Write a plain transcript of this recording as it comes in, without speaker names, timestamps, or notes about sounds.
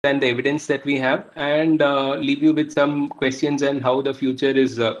and the evidence that we have, and leave you with some questions and how the future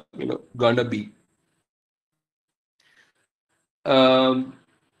is, gonna be. Um,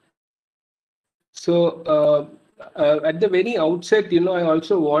 at the very outset, I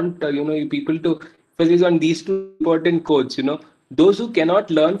also want you people to focus on these two important quotes. Those who cannot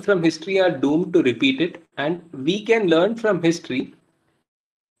learn from history are doomed to repeat it, and we can learn from history,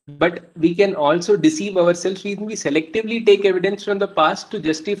 but we can also deceive ourselves when we selectively take evidence from the past to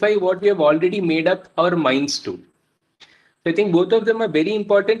justify what we have already made up our minds to. So I think both of them are very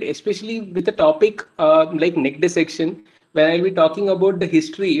important, especially with a topic like neck dissection, where I'll be talking about the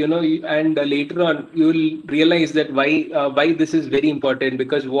history, and later on you will realize that why this is very important,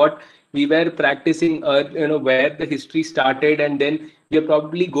 because what we were practicing, where the history started, and then we are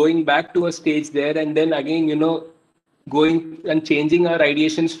probably going back to a stage there, and then again, going and changing our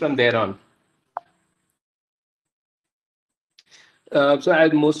ideations from there on. So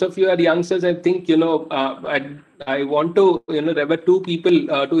as most of you are youngsters, I think I want to there were two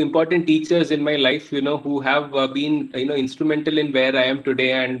people, two important teachers in my life, who have been instrumental in where I am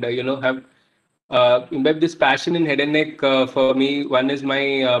today, and have imbibed this passion in head and neck for me. One is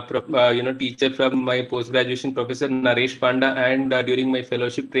my teacher from my post graduation, Professor Naresh Panda, and during my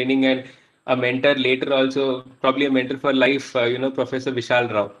fellowship training, and a mentor later also, probably a mentor for life, Professor Vishal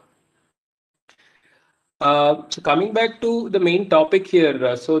Rao. So coming back to the main topic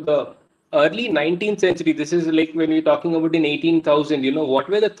here, so the early 19th century, this is like when we're talking about in 18,000, what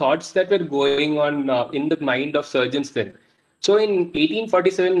were the thoughts that were going on in the mind of surgeons then? So in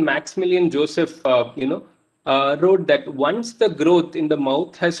 1847, Maximilian Joseph, wrote that once the growth in the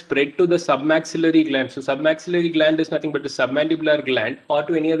mouth has spread to the submaxillary gland, so submaxillary gland is nothing but the submandibular gland or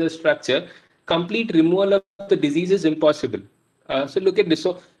to any other structure, complete removal of the disease is impossible. So look at this.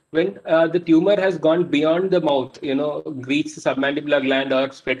 So when the tumor has gone beyond the mouth, reached the submandibular gland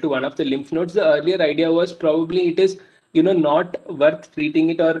or spread to one of the lymph nodes, the earlier idea was probably it is, not worth treating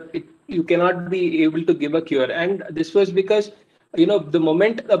it, or you cannot be able to give a cure. And this was because, the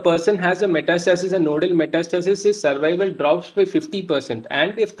moment a person has a metastasis, a nodal metastasis, his survival drops by 50%.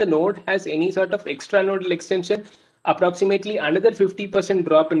 And if the node has any sort of extranodal extension, approximately another 50%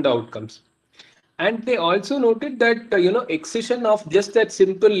 drop in the outcomes. And they also noted that excision of just that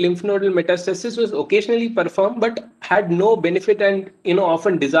simple lymph nodal metastasis was occasionally performed, but had no benefit and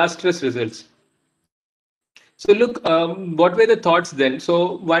often disastrous results. So look, what were the thoughts then?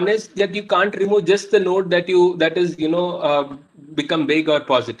 So one is that you can't remove just the node that is become big or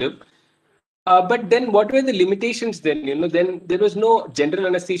positive. But then what were the limitations then? Then there was no general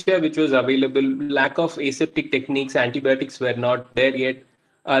anesthesia which was available, lack of aseptic techniques, antibiotics were not there yet,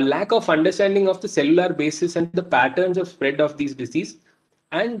 lack of understanding of the cellular basis and the patterns of spread of these disease.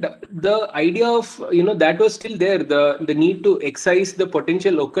 And the idea of, that was still there, the need to excise the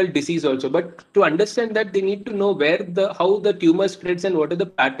potential local disease also. But to understand that, they need to know how the tumor spreads and what are the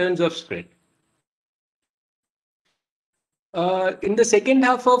patterns of spread. In the second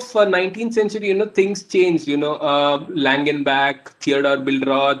half of 19th century, things changed. Langenbach, Theodor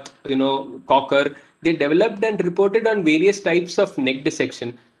Billroth, Cocker, they developed and reported on various types of neck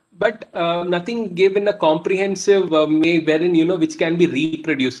dissection, but nothing given a comprehensive way wherein which can be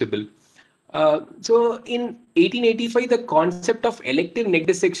reproducible. So in 1885, the concept of elective neck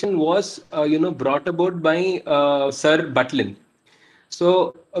dissection was brought about by Sir Butlin.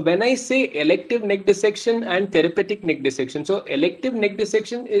 So when I say elective neck dissection and therapeutic neck dissection, so elective neck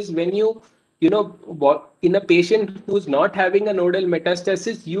dissection is when in a patient who's not having a nodal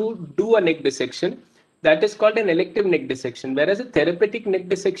metastasis, you do a neck dissection. That is called an elective neck dissection. Whereas a therapeutic neck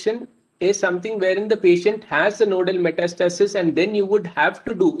dissection is something wherein the patient has a nodal metastasis, and then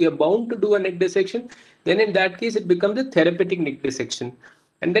you're bound to do a neck dissection. Then in that case, it becomes a therapeutic neck dissection.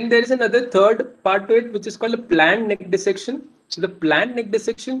 And then there is another third part to it, which is called a planned neck dissection. So the planned neck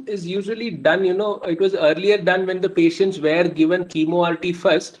dissection is usually done, it was earlier done when the patients were given chemo RT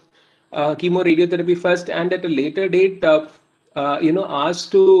first, chemo radiotherapy first, and at a later date,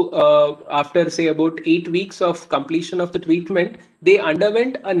 asked to, after say about 8 weeks of completion of the treatment, they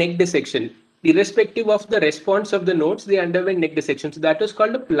underwent a neck dissection. Irrespective of the response of the nodes, they underwent neck dissection. So that was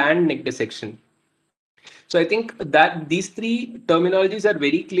called a planned neck dissection. So I think that these three terminologies are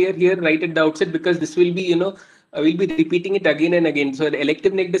very clear here right at the outset, because this will be, we'll be repeating it again and again. So the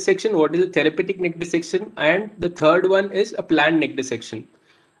elective neck dissection, what is a therapeutic neck dissection, and the third one is a planned neck dissection.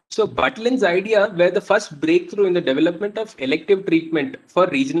 So Butlin's idea were the first breakthrough in the development of elective treatment for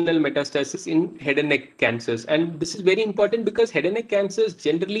regional metastasis in head and neck cancers. And this is very important because head and neck cancers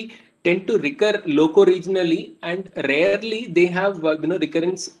generally tend to recur loco-regionally, and rarely they have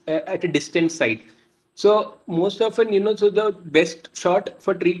recurrence at a distant site. So most often, so the best shot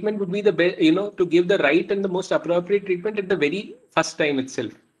for treatment would be the best, to give the right and the most appropriate treatment at the very first time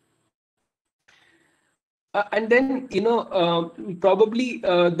itself. And then, probably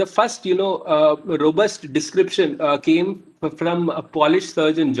the first, robust description came from a Polish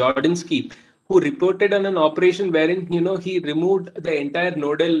surgeon, Jordansky, who reported on an operation wherein, he removed the entire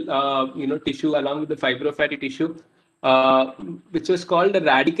nodal, tissue along with the fibrofatty tissue, uh, which was called a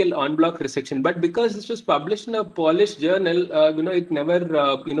radical en bloc resection. But because this was published in a Polish journal, it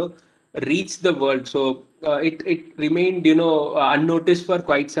never, reached the world. So it remained, unnoticed for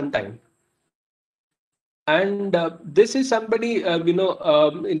quite some time. And this is somebody, in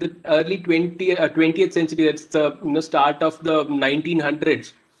the early 20th century, that's the start of the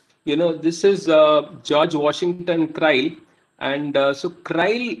 1900s. This is George Washington Cryle. And so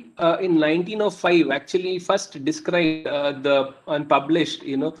Cryle in 1905 actually first described the unpublished,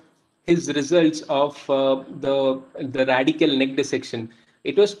 his results of the radical neck dissection.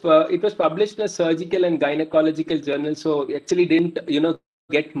 It was published in a surgical and gynecological journal, so actually didn't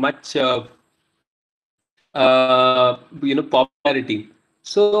get much popularity.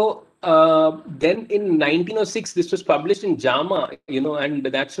 So then in 1906, this was published in JAMA, and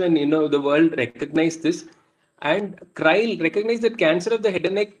that's when, the world recognized this. And Cryle recognized that cancer of the head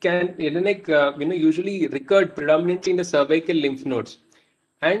and neck, usually recurred predominantly in the cervical lymph nodes.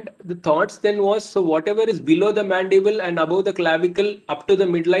 And the thoughts then was, so whatever is below the mandible and above the clavicle up to the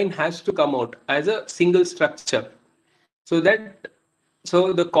midline has to come out as a single structure. So that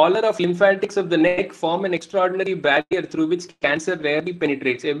so the collar of lymphatics of the neck form an extraordinary barrier through which cancer rarely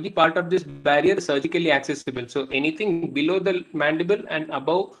penetrates. Every part of this barrier is surgically accessible. So anything below the mandible and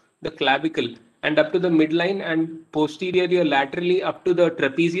above the clavicle and up to the midline and posteriorly or laterally up to the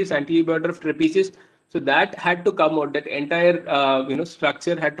trapezius, anterior border of trapezius. So that had to come out. That entire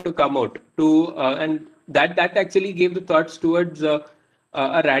structure had to come out to and that actually gave the thoughts towards a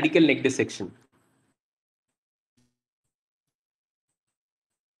radical neck dissection.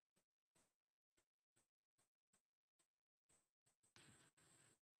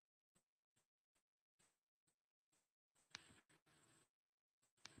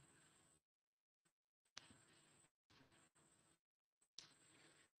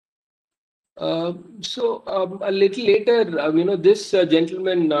 A little later, this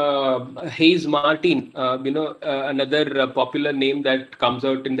gentleman, Hayes Martin, another popular name that comes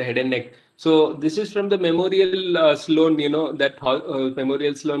out in the head and neck. So this is from the Memorial Sloan, that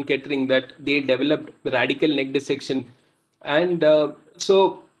Memorial Sloan Kettering, that they developed radical neck dissection. And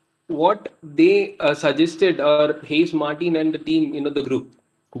so what they suggested, or Hayes Martin and the team, the group,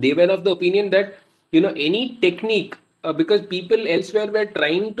 they were of the opinion that any technique, because people elsewhere were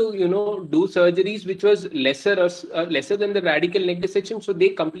trying to do surgeries which was lesser than the radical neck dissection, so they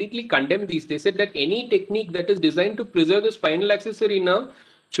completely condemned these. They said that any technique that is designed to preserve the spinal accessory nerve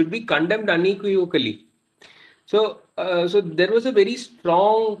should be condemned unequivocally. So there was a very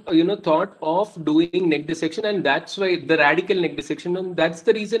strong, thought of doing neck dissection, and that's why the radical neck dissection, and that's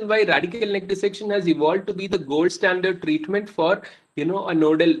the reason why radical neck dissection has evolved to be the gold standard treatment for, a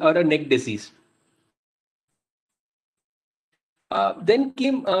nodal or a neck disease. Then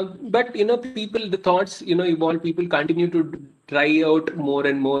came, but people, the thoughts, evolved. People continue to try out more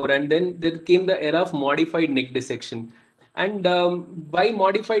and more, and then there came the era of modified neck dissection. And why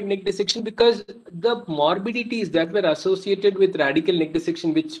modified neck dissection? Because the morbidities that were associated with radical neck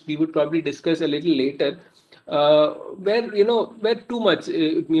dissection, which we would probably discuss a little later, were too much,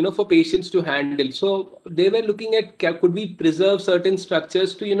 for patients to handle. So they were looking at, could we preserve certain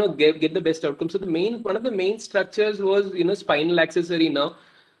structures to, get the best outcome. So one of the main structures was, spinal accessory now.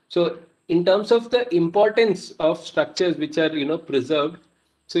 So in terms of the importance of structures which are, preserved,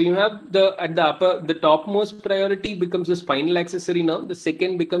 so you have the topmost priority becomes the spinal accessory now. The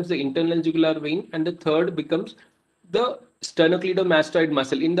second becomes the internal jugular vein, and the third becomes the sternocleidomastoid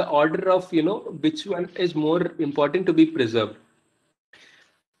muscle, in the order of which one is more important to be preserved.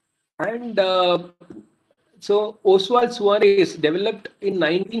 And so Oswald Suarez developed in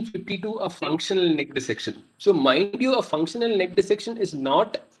 1952 a functional neck dissection. So mind you, a functional neck dissection is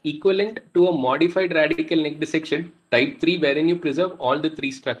not equivalent to a modified radical neck dissection type 3, wherein you preserve all the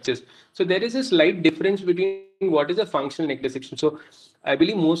three structures. So there is a slight difference between what is a functional neck dissection. So I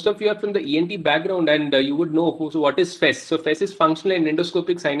believe most of you are from the ENT background, and you would know so what is FES. So FES is functional and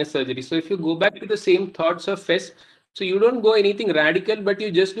endoscopic sinus surgery. So if you go back to the same thoughts of FES, so you don't go anything radical, but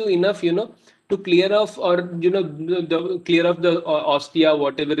you just do enough, to clear off, or clear off the ostia,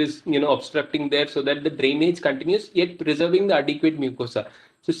 whatever is obstructing there, so that the drainage continues, yet preserving the adequate mucosa.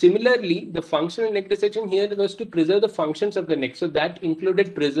 So similarly, the functional neck dissection here was to preserve the functions of the neck. So that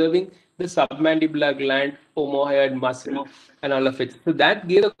included preserving the submandibular gland, omohyoid muscle, and all of it. So that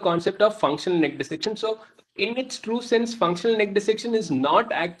gave the concept of functional neck dissection. So in its true sense, functional neck dissection is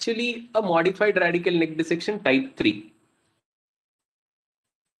not actually a modified radical neck dissection type 3.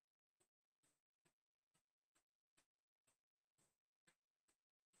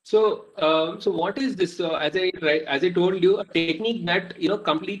 So what is this? As I told you, a technique that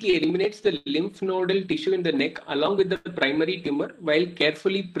completely eliminates the lymph nodal tissue in the neck along with the primary tumor while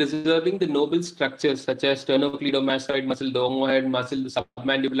carefully preserving the noble structures such as sternocleidomastoid muscle, the omohyoid muscle, the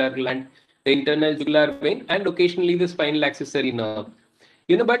submandibular gland, the internal jugular vein, and occasionally the spinal accessory nerve.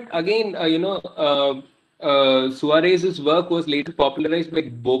 But again, Suarez's work was later popularized by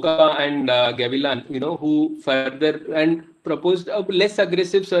Boca and Gavilan, who further and proposed a less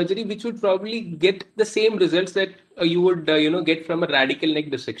aggressive surgery, which would probably get the same results that you would, get from a radical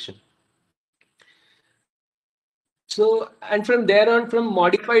neck dissection. So, and from there on, from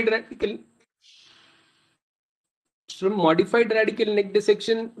modified radical neck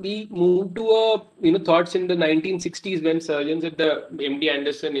dissection, we moved to thoughts in the 1960s when surgeons at the MD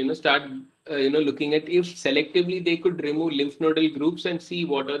Anderson start looking at if selectively they could remove lymph nodal groups and see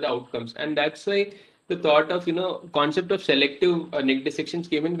what are the outcomes. And that's why the thought of concept of selective neck dissections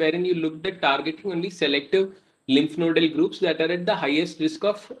came in, wherein you looked at targeting only selective lymph nodal groups that are at the highest risk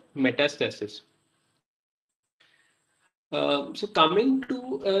of metastasis. So coming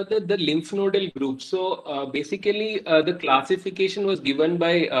to the lymph nodal group, so basically the classification was given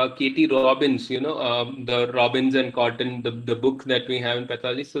by Katie Robbins, the Robbins and Cotton, the book that we have in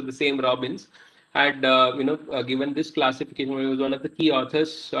pathology. So the same Robbins had given this classification. He was one of the key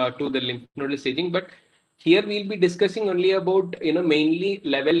authors to the lymph nodal staging. But here we'll be discussing only about mainly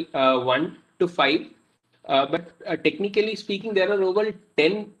level 1 to 5. But technically speaking, there are over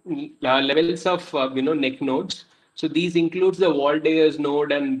 10 levels of neck nodes. So these includes the Waldeyer's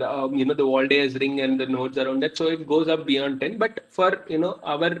node and the Waldeyer's ring and the nodes around that. So it goes up beyond 10. But for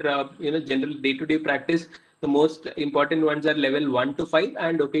our general day-to-day practice, the most important ones are level 1 to 5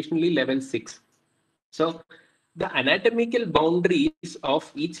 and occasionally level 6. So the anatomical boundaries of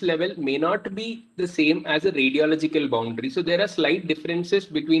each level may not be the same as a radiological boundary. So there are slight differences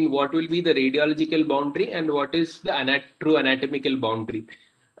between what will be the radiological boundary and what is the true anatomical boundary.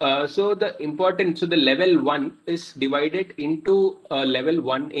 So the level 1 is divided into level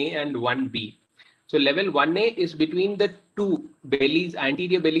 1A and 1B. So level 1A is between the two bellies,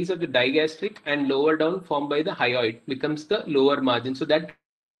 anterior bellies of the digastric and lower down formed by the hyoid becomes the lower margin. So that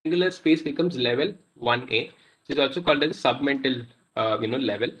triangular space becomes level 1A, which is also called as submental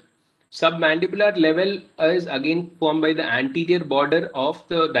level. Submandibular level is again formed by the anterior border of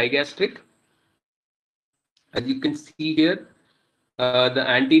the digastric. As you can see here, the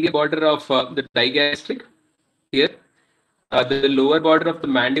anterior border of the digastric here, the lower border of the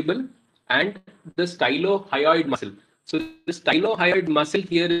mandible, and the stylohyoid muscle. So the stylohyoid muscle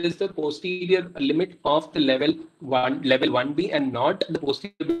here is the posterior limit of the level 1B, and not the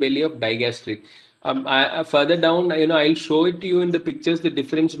posterior belly of digastric. Further down, I'll show it to you in the pictures the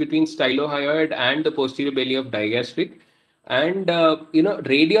difference between stylohyoid and the posterior belly of digastric. And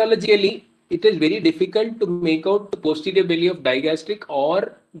radiologically, it is very difficult to make out the posterior belly of digastric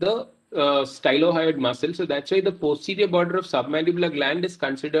or the stylohyoid muscle. So that's why the posterior border of submandibular gland is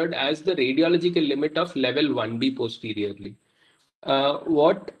considered as the radiological limit of level 1B posteriorly.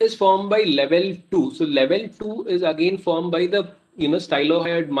 What is formed by level 2? So level 2 is again formed by the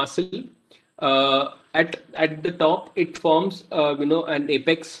stylohyoid muscle. At the top, it forms an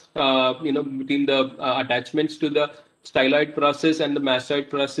apex between the attachments to the styloid process and the mastoid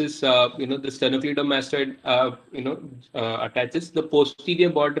process. The sternocleidomastoid attaches the posterior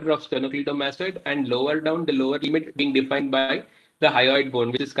border of sternocleidomastoid, and lower down the lower limit being defined by the hyoid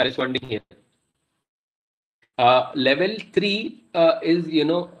bone, which is corresponding here. Level 3 is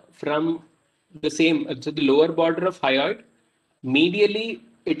from the same, so the lower border of hyoid. Medially,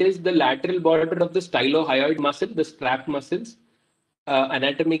 it is the lateral border of the stylohyoid muscle, the strap muscles,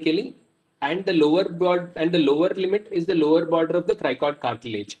 anatomically, and the lower limit is the lower border of the cricoid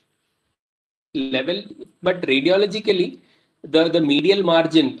cartilage. Level, but radiologically, the medial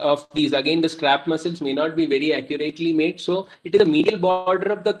margin of these, again, the strap muscles may not be very accurately made. So it is the medial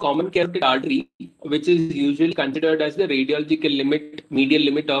border of the common carotid artery, which is usually considered as the radiological limit, medial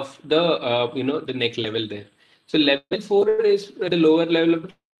limit of the the neck level there. So level 4 is at the lower level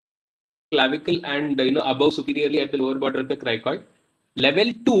of clavicle and above superiorly at the lower border of the cricoid.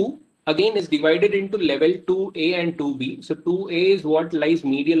 Level 2 again is divided into level 2A and 2B. So 2A is what lies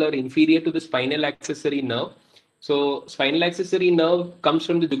medial or inferior to the spinal accessory nerve. So spinal accessory nerve comes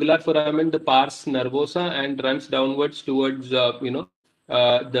from the jugular foramen, the pars nervosa, and runs downwards towards the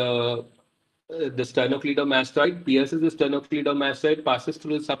sternocleidomastoid, pierces the sternocleidomastoid, passes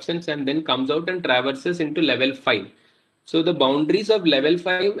through the substance, and then comes out and traverses into level 5. So the boundaries of level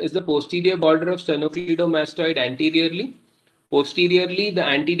 5 is the posterior border of sternocleidomastoid anteriorly, posteriorly the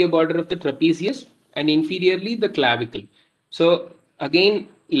anterior border of the trapezius, and inferiorly the clavicle. So again,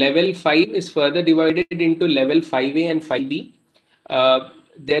 level 5 is further divided into level 5A and 5B.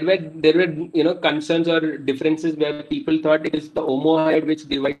 There were concerns or differences where people thought it is the omohyoid which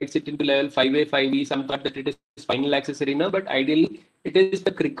divides it into level 5A, 5B. Some thought that it is spinal accessory nerve, but ideally it is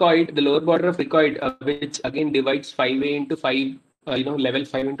the cricoid, the lower border of cricoid, which again divides 5A into 5, level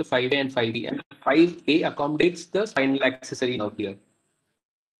 5 into 5A and 5B, and 5A accommodates the spinal accessory nerve here.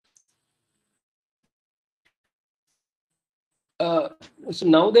 So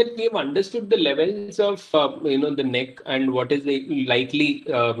now that we have understood the levels of the neck and what is the likely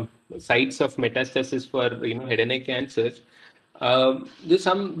sites of metastasis for head and neck cancers, there's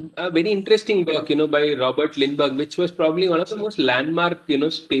some very interesting work by Robert Lindbergh, which was probably one of the most landmark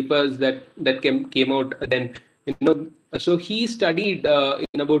papers that came out then. So he studied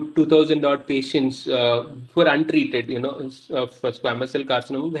in about 2,000 odd patients who were untreated, for squamous cell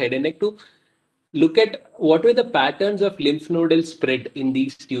carcinoma of the head and neck to look at what were the patterns of lymph nodal spread in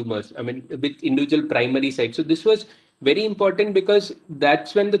these tumors. I mean, with individual primary sites. So this was very important because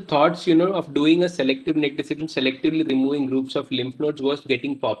that's when the thoughts, of doing a selective neck dissection, selectively removing groups of lymph nodes was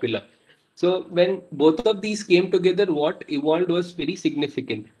getting popular. So when both of these came together, what evolved was very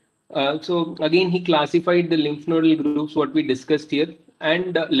significant. So again, he classified the lymph nodal groups, what we discussed here.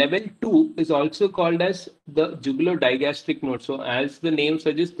 And level 2 is also called as the jugulo-digastric node. So as the name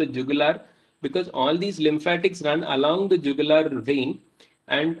suggests, the jugular, because all these lymphatics run along the jugular vein,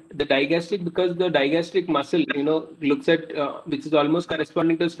 and the digastric, because the digastric muscle, looks at, which is almost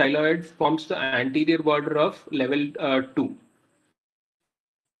corresponding to styloid, forms the anterior border of level 2.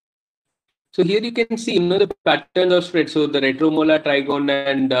 So here you can see, the patterns of spread. So the retromolar trigone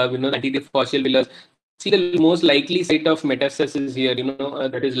and, the anterior fascial pillars. See the most likely site of metastasis here,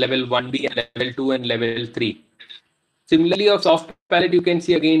 that is level 1B and level 2 and level 3. Similarly, of soft palate, you can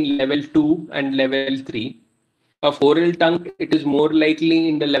see again level 2 and level 3. Of oral tongue, it is more likely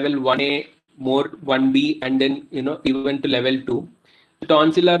in the level 1A, more 1B, and then, even to level 2. The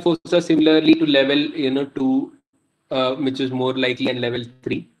tonsillar fossa similarly to level, 2, which is more likely in level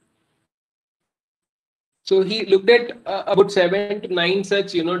 3. So he looked at about 7 to 9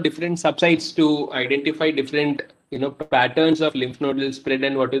 such, different subsites to identify different, patterns of lymph nodal spread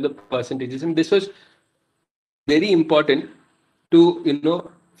and what are the percentages. And this was very important to,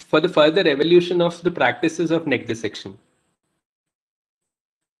 for the further evolution of the practices of neck dissection.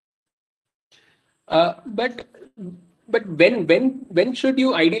 But when should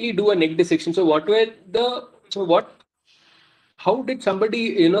you ideally do a neck dissection? So what how did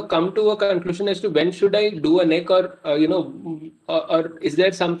somebody come to a conclusion as to when should I do a neck, or or is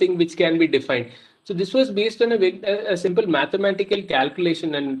there something which can be defined? So this was based on a simple mathematical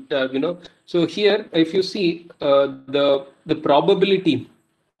calculation, and so here if you see the probability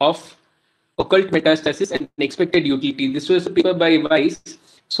of occult metastasis and expected utility. This was a paper by Weiss.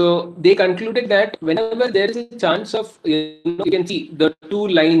 So they concluded that whenever there is a chance of, you can see the two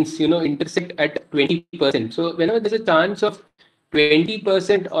lines, intersect at 20%. So whenever there's a chance of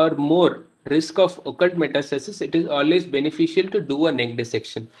 20% or more risk of occult metastasis, it is always beneficial to do a neck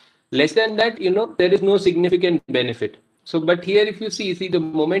dissection. Less than that, there is no significant benefit. So, but here, if you see the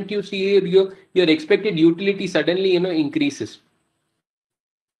moment you see your expected utility suddenly, increases.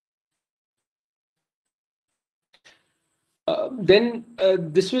 Then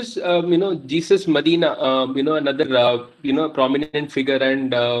this was Jesus Medina, another prominent figure,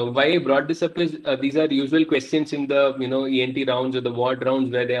 and why I brought this up is these are usual questions in the ENT rounds or the ward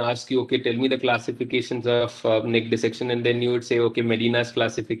rounds where they ask you, okay, tell me the classifications of neck dissection, and then you would say, okay, Medina's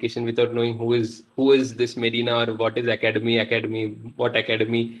classification, without knowing who is this Medina, or what is academy, what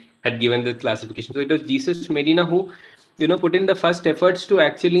academy had given the classification. So it was Jesus Medina who put in the first efforts to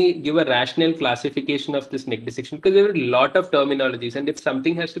actually give a rational classification of this neck dissection, because there are a lot of terminologies, and if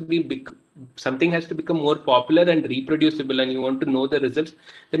something has to become more popular and reproducible, and you want to know the results,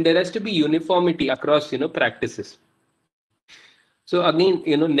 then there has to be uniformity across practices. So again,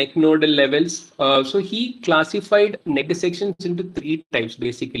 neck nodal levels. So he classified neck dissections into 3 types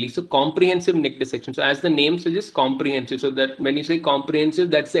basically. So comprehensive neck dissection. So as the name suggests, comprehensive. So that when you say comprehensive,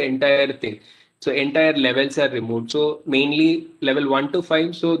 that's the entire thing. So entire levels are removed. So mainly level 1 to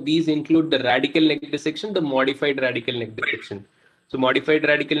 5. So these include the radical neck dissection, the modified radical neck dissection. So modified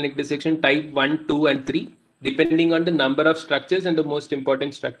radical neck dissection type 1, 2, and 3. depending on the number of structures and the most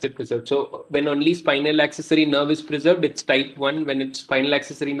important structure preserved. So when only spinal accessory nerve is preserved, it's type 1. When it's spinal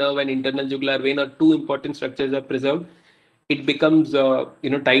accessory nerve and internal jugular vein or two important structures are preserved, it becomes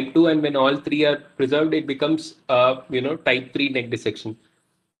type 2. And when all three are preserved, it becomes type 3 neck dissection.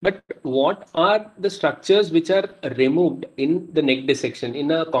 But what are the structures which are removed in the neck dissection,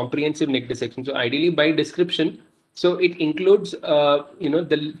 in a comprehensive neck dissection? So ideally by description, so it includes the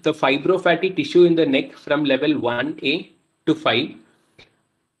fibrofatty tissue in the neck from level 1A to 5,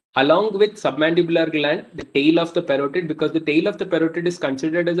 along with submandibular gland, the tail of the parotid, because the tail of the parotid is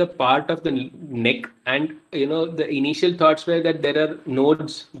considered as a part of the neck. And the initial thoughts were that there are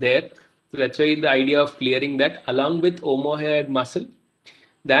nodes there. So that's why the idea of clearing that, along with omohyoid muscle,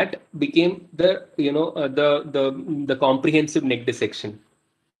 that became the comprehensive neck dissection.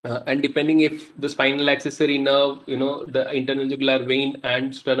 And depending if the spinal accessory nerve, the internal jugular vein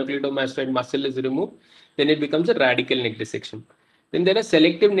and sternocleidomastoid muscle is removed, then it becomes a radical neck dissection. Then there are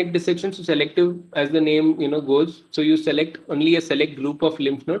selective neck dissections. So selective, as the name goes, so you select only a select group of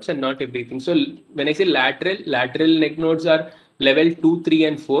lymph nodes and not everything. So when I say lateral neck nodes are level 2, 3,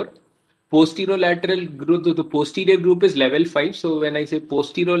 and 4. Posterolateral group, the posterior group is level 5. So when I say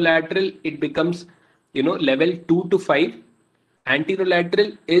posterolateral, it becomes level 2 to 5.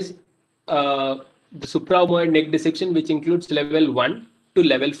 Anterolateral is the supraomoid neck dissection, which includes level 1 to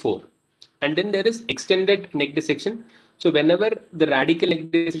level 4. And then there is extended neck dissection. So whenever the radical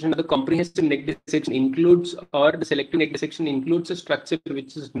neck dissection or the comprehensive neck dissection includes, or the selective neck dissection includes a structure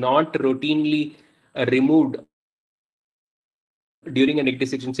which is not routinely removed during a neck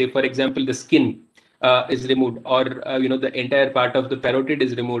dissection, say for example the skin is removed, or the entire part of the parotid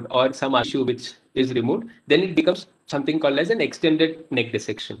is removed, or some issue which is removed, then it becomes something called as an extended neck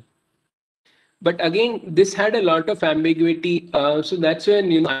dissection. But again, this had a lot of ambiguity. So that's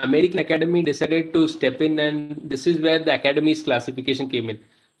when American Academy decided to step in, and this is where the Academy's classification came in.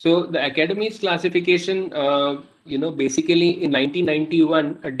 So the Academy's classification, basically in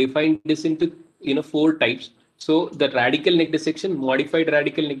 1991 defined this into four types. So the radical neck dissection, modified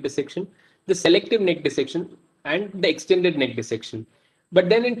radical neck dissection, the selective neck dissection, and the extended neck dissection. But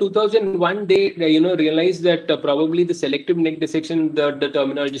then in 2001, they realized that probably the selective neck dissection, the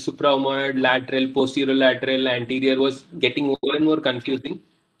terminology supraomoid, lateral, posterolateral, anterior was getting more and more confusing.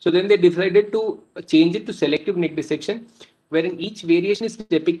 So then they decided to change it to selective neck dissection, wherein each variation is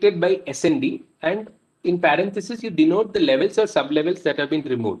depicted by SND, and in parentheses you denote the levels or sublevels that have been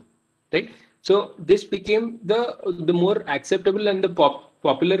removed, right? So this became the more acceptable and the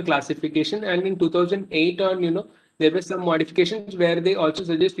popular classification. And in 2008 on, there were some modifications where they also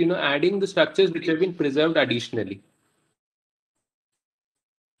suggest, adding the structures which have been preserved additionally.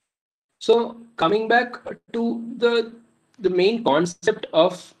 So coming back to the main concept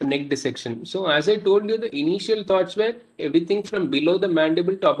of neck dissection. So as I told you, the initial thoughts were everything from below the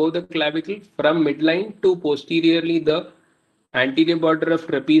mandible to above the clavicle, from midline to posteriorly the anterior border of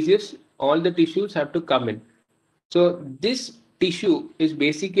trapezius, all the tissues have to come in. So this tissue is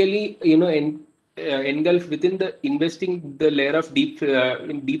basically, engulfed within the investing the layer of deep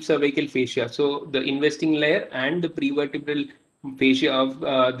cervical fascia. So the investing layer and the prevertebral fascia of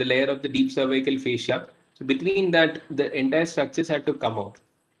the layer of the deep cervical fascia. So between that, the entire structures had to come out.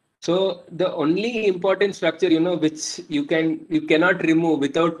 So the only important structure, which you cannot remove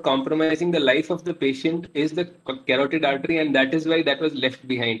without compromising the life of the patient is the carotid artery, and that is why that was left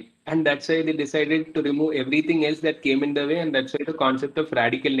behind. And that's why they decided to remove everything else that came in the way, and that's why the concept of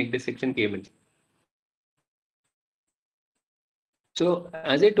radical neck dissection came in. So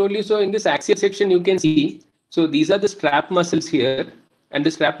as I told you, so in this axial section, you can see, so these are the strap muscles here. And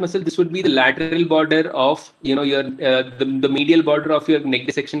the strap muscle, this would be the lateral border of, the medial border of your neck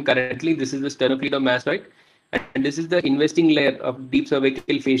dissection currently. This is the sternocleidomastoid. And this is the investing layer of deep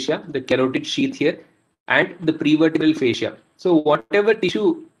cervical fascia, the carotid sheath here, and the prevertebral fascia. So whatever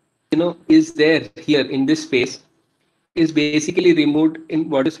tissue, is there here in this space is basically removed in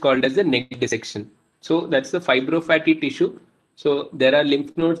what is called as the neck dissection. So that's the fibrofatty tissue. So there are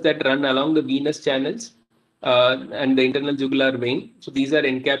lymph nodes that run along the venous channels and the internal jugular vein. So these are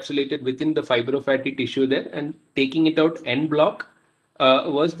encapsulated within the fibrofatty tissue there, and taking it out en bloc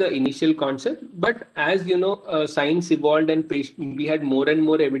was the initial concept. But as science evolved and we had more and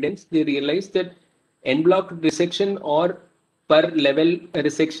more evidence, they realized that en bloc resection or per level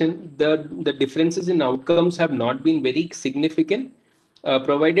resection, the differences in outcomes have not been very significant,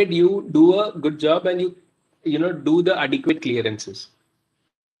 provided you do a good job and you do the adequate clearances.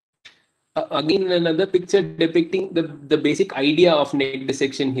 Again, another picture depicting the basic idea of neck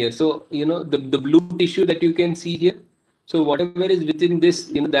dissection here. So the blue tissue that you can see here. So whatever is within this,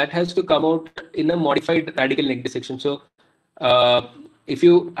 that has to come out in a modified radical neck dissection. So if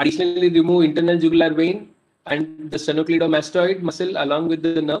you additionally remove internal jugular vein and the sternocleidomastoid muscle along with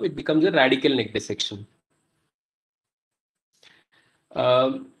the nerve, it becomes a radical neck dissection.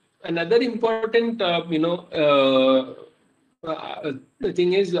 Another important, the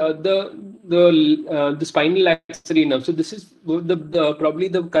thing is the spinal accessory nerve. So this is the probably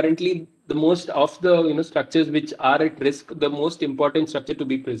the currently the most of the structures which are at risk, the most important structure to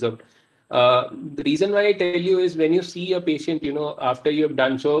be preserved. The reason why I tell you is when you see a patient, after you have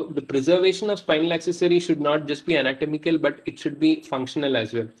done so, the preservation of spinal accessory should not just be anatomical, but it should be functional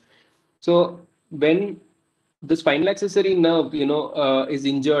as well. So when the spinal accessory nerve, is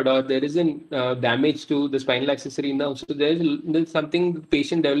injured or there is an damage to the spinal accessory nerve, so there's something the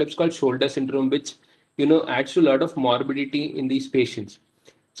patient develops called shoulder syndrome, which adds to a lot of morbidity in these patients.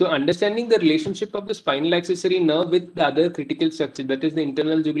 So understanding the relationship of the spinal accessory nerve with the other critical structure, that is the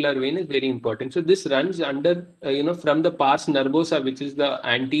internal jugular vein, is very important. So this runs under, from the pars nervosa, which is the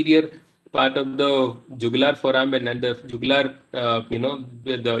anterior part of the jugular foramen, and the jugular,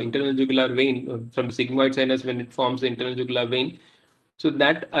 the internal jugular vein from the sigmoid sinus when it forms the internal jugular vein. So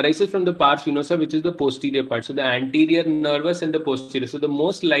that arises from the pars venosa, which is the posterior part. So the anterior nervus and the posterior. So the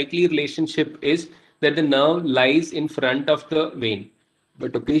most likely relationship is that the nerve lies in front of the vein.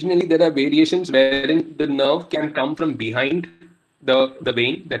 But occasionally there are variations wherein the nerve can come from behind the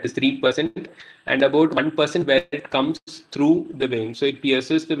vein, that is 3%, and about 1% where it comes through the vein. So it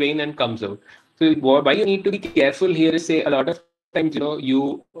pierces the vein and comes out. So why you need to be careful here is, say, a lot of times,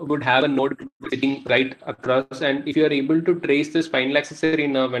 you would have a node sitting right across, and if you are able to trace the spinal accessory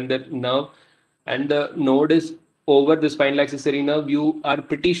nerve and the nerve and the node is over the spinal accessory nerve, you are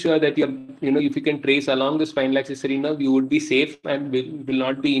pretty sure that if you can trace along the spinal accessory nerve, you would be safe and will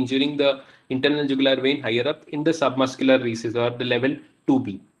not be injuring the internal jugular vein higher up in the submuscular recess or the level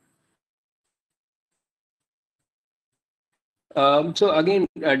 2B. So again,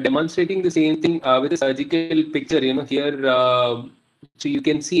 demonstrating the same thing with a surgical picture, here, so you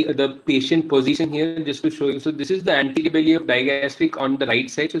can see the patient position here just to show you. So this is the anterior belly of digastric on the right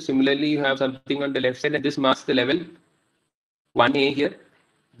side. So similarly, you have something on the left side, and this marks the level 1A here.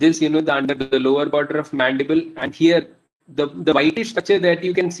 This, the under the lower border of mandible, and here the whitish structure that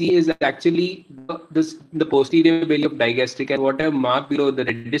you can see is actually the posterior belly of digastric, and what I have marked below the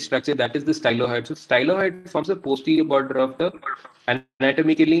reddish structure, that is the styloid. So styloid forms the posterior border of the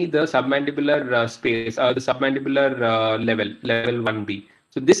anatomically the submandibular space, the submandibular level 1B.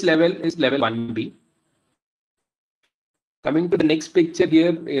 So this level is level 1B. Coming to the next picture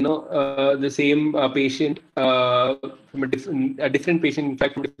here, the same patient from a different patient, in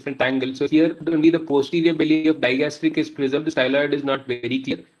fact, from a different angle. So here, only the posterior belly of digastric is preserved. The styloid is not very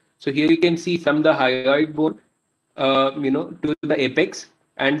clear. So here you can see from the hyoid bone, to the apex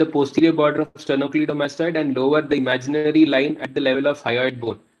and the posterior border of sternocleidomastoid and lower the imaginary line at the level of hyoid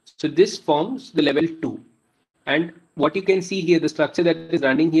bone. So this forms the level 2. And what you can see here, the structure that is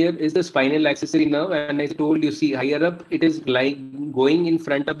running here is the spinal accessory nerve. And as I told you, see higher up, it is like going in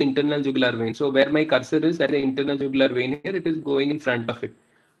front of the internal jugular vein. So where my cursor is at the internal jugular vein here, it is going in front of it.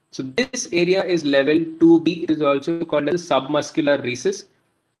 So this area is level 2B. It is also called as submuscular recess.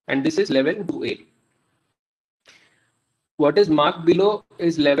 And this is level 2A. What is marked below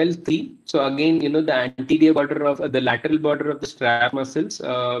is level 3. So again, the anterior border of the lateral border of the strap muscles,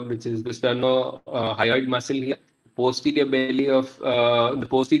 which is the sternohyoid muscle here, posterior belly of the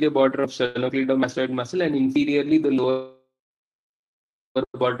posterior border of sternocleidomastoid muscle, and inferiorly the lower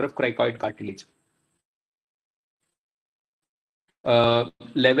border of cricoid cartilage.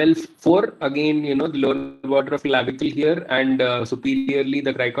 Level 4, again, the lower border of clavicle here, and superiorly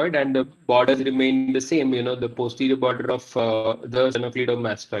the cricoid, and the borders remain the same, the posterior border of the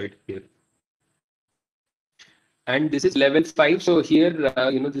sternocleidomastoid here. And this is level 5. So here,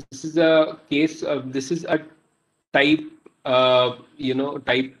 this is a case of, this is a type,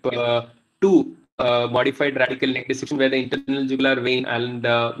 type 2 modified radical neck dissection where the internal jugular vein and,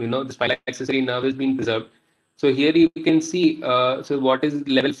 the spinal accessory nerve is being preserved. So here you can see, so what is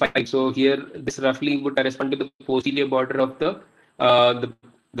level 5? So here, this roughly would correspond to the posterior border of the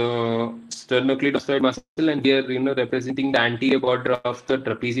sternocleidomastoid muscle, and here, representing the anterior border of the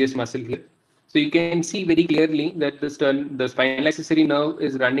trapezius muscle here. So you can see very clearly that the spinal accessory nerve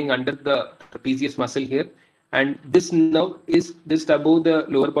is running under the trapezius muscle here, and this nerve is just above the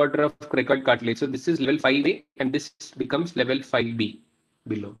lower border of cricoid cartilage. So this is level 5A, and this becomes level 5B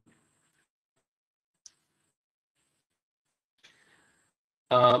below.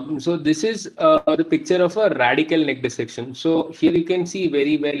 So this is the picture of a radical neck dissection. So here you can see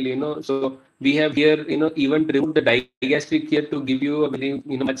very well, so we have here, even removed the digastric here to give you a very,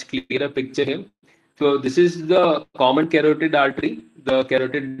 much clearer picture here. So this is the common carotid artery, the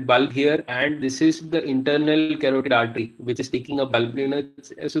carotid bulb here, and this is the internal carotid artery, which is taking a bulb.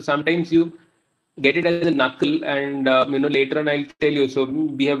 So sometimes you get it as a knuckle, and later on I'll tell you. So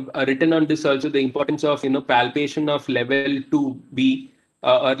we have written on this also the importance of palpation of level 2b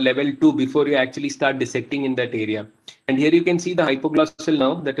or level 2 before you actually start dissecting in that area. And here you can see the hypoglossal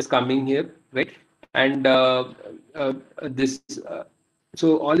nerve that is coming here, right? And this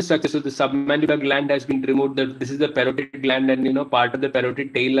so all the structures, so the submandibular gland has been removed. This is the parotid gland, and part of the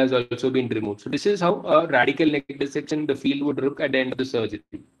parotid tail has also been removed. So this is how a radical neck dissection the field would look at the end of the surgery.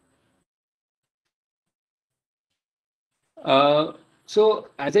 So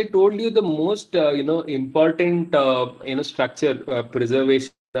as I told you, the most important structure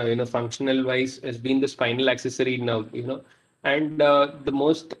preservation functional wise has been the spinal accessory nerve. And the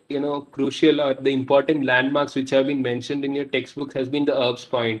most crucial or the important landmarks which have been mentioned in your textbook has been the Erb's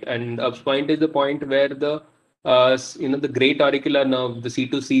point, and Erb's point is the point where the the great auricular nerve, the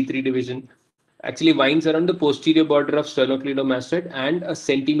C2 C3 division, actually winds around the posterior border of sternocleidomastoid, and a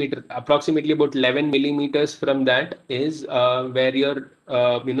centimeter, approximately about 11 millimeters from that, is where your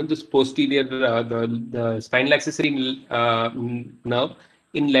this posterior the spinal accessory nerve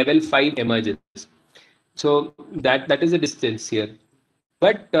in level 5 emerges. So that is a distance here.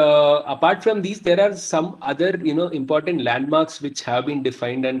 But apart from these, there are some other, important landmarks which have been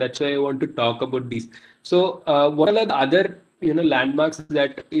defined, and that's why I want to talk about these. So, what are the other, landmarks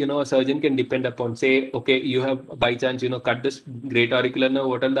that a surgeon can depend upon? Say, okay, you have by chance, cut this great auricular nerve.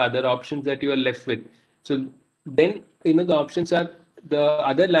 What are the other options that you are left with? So then, the options are, the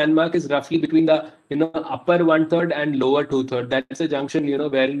other landmark is roughly between the upper one third and lower two third. That's a junction,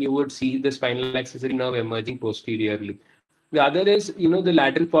 wherein you would see the spinal accessory nerve emerging posteriorly. The other is, the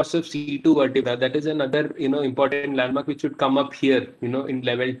lateral fossa of C2 vertebra. That is another, important landmark which would come up here, in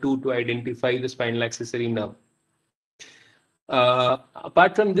level 2 to identify the spinal accessory nerve.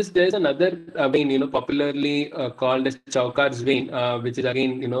 Apart from this, there is another vein, popularly called as Chaukar's vein, which is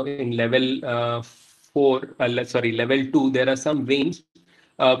again, in level 4, sorry, level 2. There are some veins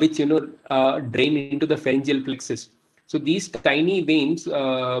which, drain into the pharyngeal plexus. So these tiny veins,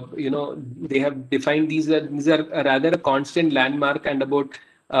 they have defined these are rather a constant landmark, and about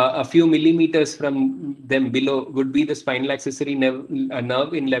a few millimeters from them below would be the spinal accessory nerve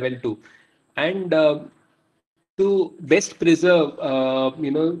in level 2. And to best preserve,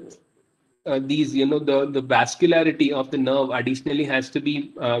 these, the vascularity of the nerve additionally has to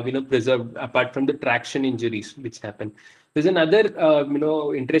be, preserved apart from the traction injuries which happen. There's another,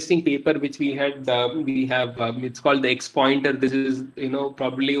 interesting paper which we have, it's called the X pointer. This is,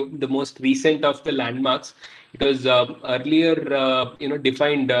 probably the most recent of the landmarks. It was earlier,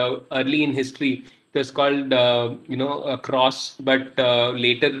 defined early in history. It was called, a cross, but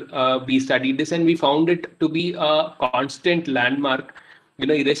later we studied this and we found it to be a constant landmark,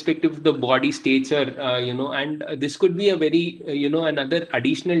 irrespective of the body stature, and this could be a very, another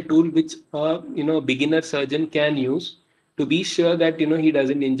additional tool which, beginner surgeon can use to be sure that, he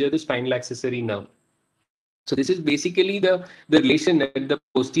doesn't injure the spinal accessory nerve. So this is basically the relation at the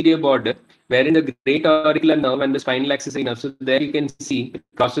posterior border, wherein the great auricular nerve and the spinal accessory nerve. So there you can see it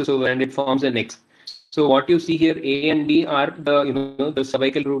crosses over and it forms an X. So what you see here, A and D are the the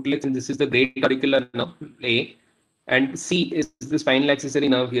cervical rootlets, and this is the great auricular nerve A, and C is the spinal accessory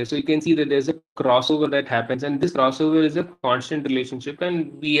nerve here. So you can see that there's a crossover that happens, and this crossover is a constant relationship,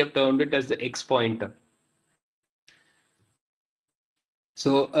 and we have termed it as the X pointer.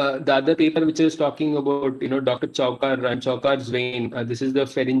 So the other paper which is talking about, Dr. Chaukar and Chaukar's vein. This is the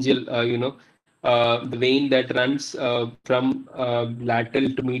pharyngeal, the vein that runs from lateral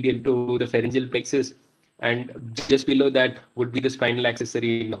to medial to the pharyngeal plexus, and just below that would be the spinal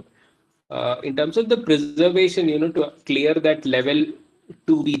accessory nerve. In terms of the preservation, to clear that level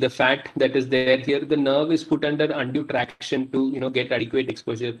to be the fat that is there here, the nerve is put under undue traction to, get adequate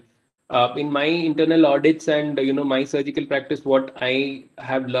exposure. In my internal audits and, my surgical practice, what I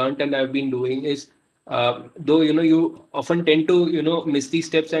have learned and I've been doing is, though, you often tend to, miss these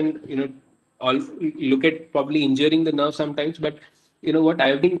steps and, all look at probably injuring the nerve sometimes, but what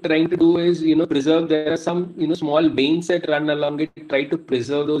I've been trying to do is, preserve. There are some, small veins that run along it. Try to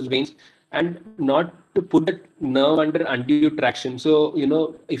preserve those veins and not to put the nerve under undue traction. So,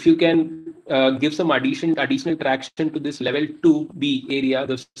 if you can give some additional traction to this level 2B area,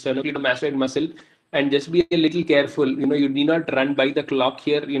 the sternocleidomastoid muscle, and just be a little careful. You need not run by the clock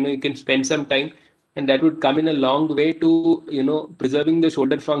here. You can spend some time. and that would come in a long way to preserving the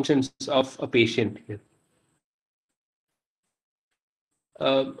shoulder functions of a patient here.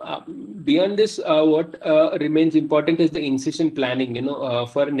 Uh, uh, Beyond this, what remains important is the incision planning.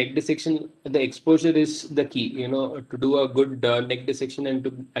 For neck dissection, the exposure is the key. To do a good neck dissection and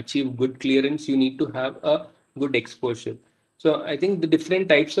to achieve good clearance, you need to have a good exposure. So I think the different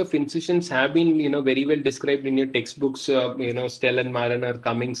types of incisions have been, very well described in your textbooks. Stell and Maran or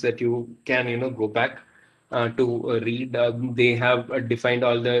Cummings, that you can, go back to read. They have defined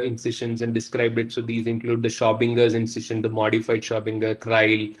all the incisions and described it. So these include the Schobinger's incision, the modified Schobinger,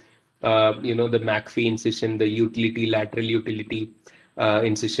 Kreil, the McPhee incision, the utility, lateral utility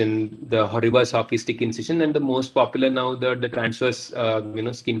incision, the reverse hockey stick incision, and the most popular now, the transverse,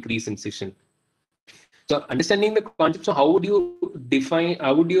 skin crease incision. So understanding the concept, so how would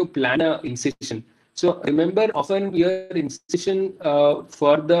you plan a incision? So remember, often your incision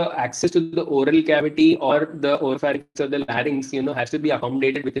for the access to the oral cavity or the oropharynx or the larynx, has to be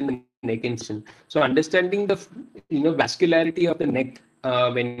accommodated within the neck incision. So understanding the, vascularity of the neck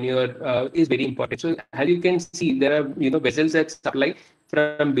when you're is very important. So as you can see, there are, vessels that supply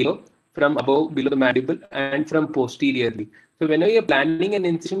from below, from above, below the mandible, and from posteriorly. So whenever you're planning an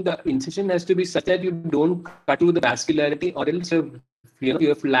incision, the incision has to be such that you don't cut through the vascularity, or else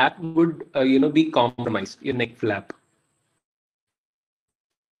your flap would be compromised, your neck flap.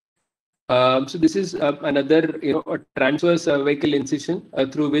 So this is another, a transverse cervical incision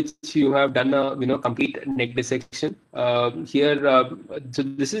through which you have done a, complete neck dissection. Here, so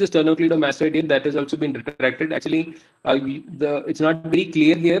this is a sternocleidomastoidea that has also been retracted. Actually, it's not very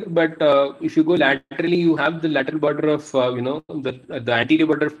clear here, but if you go laterally, you have the lateral border of, the anterior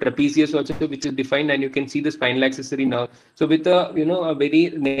border of trapezius also, which is defined, and you can see the spinal accessory now. So with a, a very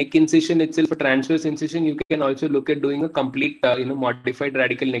neck incision itself, a transverse incision, you can also look at doing a complete, modified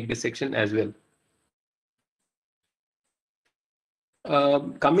radical neck dissection as well.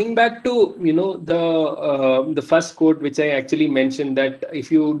 Coming back to the first quote, which I actually mentioned, that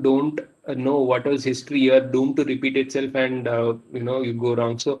if you don't know what was history, you are doomed to repeat itself, and you go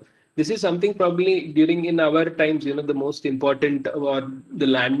wrong. So this is something probably during in our times, the most important or the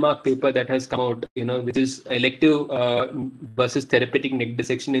landmark paper that has come out, which is elective versus therapeutic neck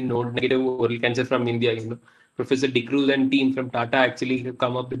dissection in node negative oral cancer from India. Professor DeCruz and team from Tata actually have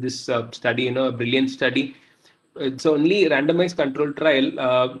come up with this study, a brilliant study. It's only randomized control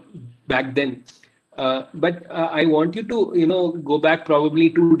trial back then. But I want you to, go back probably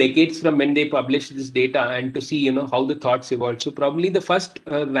 2 decades from when they published this data, and to see, how the thoughts evolved. So probably the first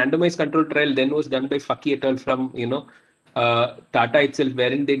randomized control trial then was done by Faki et al. From, Tata itself,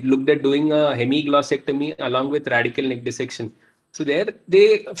 wherein they looked at doing a hemiglossectomy along with radical neck dissection. So there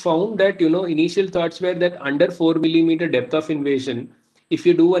they found that, initial thoughts were that under 4 millimeter depth of invasion, if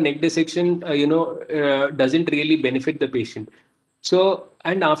you do a neck dissection, doesn't really benefit the patient. So,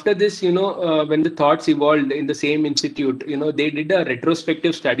 and after this, when the thoughts evolved in the same institute, they did a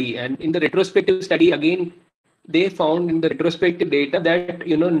retrospective study. And in the retrospective study, again, they found in the retrospective data that,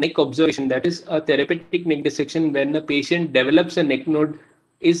 neck observation, that is a therapeutic neck dissection when a patient develops a neck node,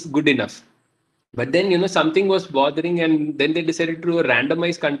 is good enough. But then, something was bothering, and then they decided to do a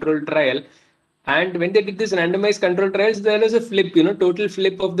randomized control trial. And when they did this randomized control trials, there was a flip, total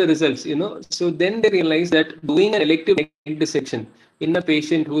flip of the results, So then they realized that doing an elective neck dissection in a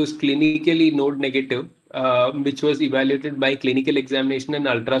patient who is clinically node negative, which was evaluated by clinical examination and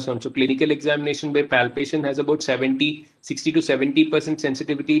ultrasound. So clinical examination by palpation has about 60 to 70%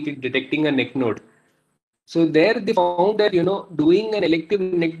 sensitivity to detecting a neck node. So there they found that, doing an elective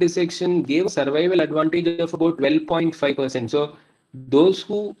neck dissection gave a survival advantage of about 12.5%. So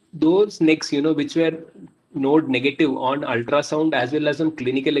those necks, which were node negative on ultrasound as well as on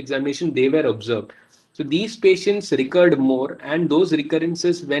clinical examination, they were observed. So these patients recurred more, and those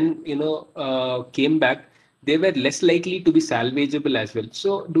recurrences, when came back, they were less likely to be salvageable as well.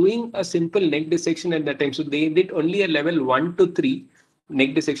 So doing a simple neck dissection at that time, so they did only a level 1 to 3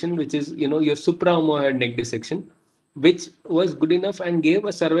 neck dissection, which is, your supraomohyoid neck dissection, which was good enough and gave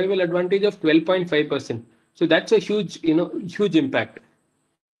a survival advantage of 12.5%. So that's a huge, huge impact.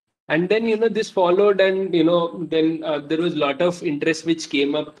 And then, this followed, and, then there was a lot of interest which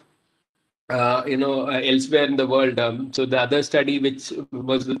came up, elsewhere in the world. So the other study, which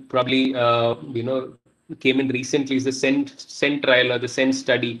was probably, came in recently, is the SENT trial, or the SENT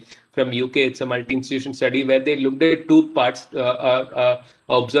study from UK. It's a multi-institution study where they looked at 2 parts,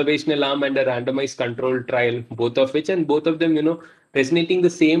 observational arm and a randomized control trial, both of which, and both of them, resonating the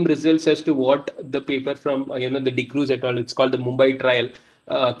same results as to what the paper from, the DeCruz et al., it's called the Mumbai trial,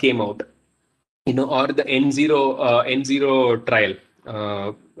 came out, or the N0 trial.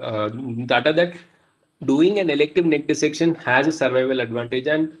 Data that doing an elective neck dissection has a survival advantage.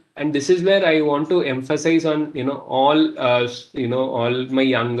 And this is where I want to emphasize on, all all my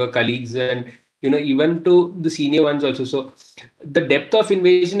younger colleagues, and even to the senior ones also. So the depth of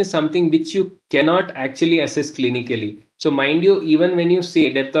invasion is something which you cannot actually assess clinically. So mind you, even when you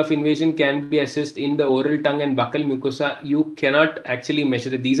say depth of invasion can be assessed in the oral tongue and buccal mucosa, you cannot actually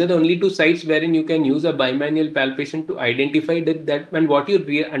measure it. These are the only two sites wherein you can use a bimanual palpation to identify that, and what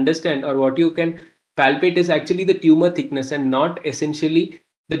you understand or what you can palpate is actually the tumor thickness and not essentially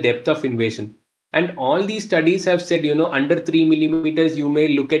the depth of invasion. And all these studies have said, under 3 millimeters, you may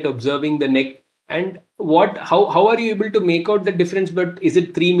look at observing the neck. And how are you able to make out the difference? But is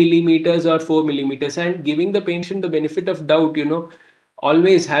it 3 millimeters or 4 millimeters? And giving the patient the benefit of doubt,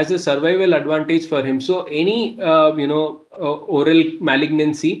 always has a survival advantage for him. So any oral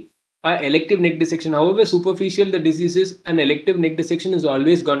malignancy, elective neck dissection, however superficial the disease is, an elective neck dissection is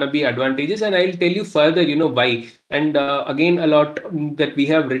always gonna be advantageous. And I'll tell you further, why. And again, a lot that we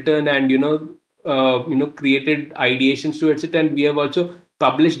have written and created ideations towards it, and we have also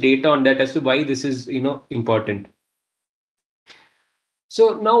published data on that as to why this is important.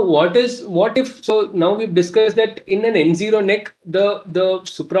 So now what if, so now we've discussed that in an N0 neck, the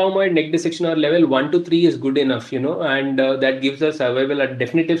supraomoid neck dissection or level 1 to 3 is good enough, and that gives a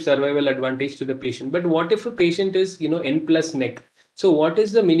definitive survival advantage to the patient. But what if a patient is, N plus neck? So what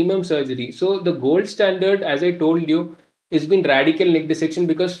is the minimum surgery? So the gold standard, as I told you, has been radical neck dissection,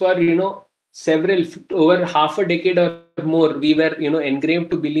 because for, several, over half a decade or more, we were, engraved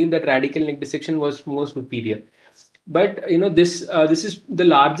to believe that radical neck dissection was more superior. But this is the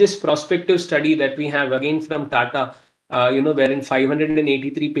largest prospective study that we have, again from Tata, wherein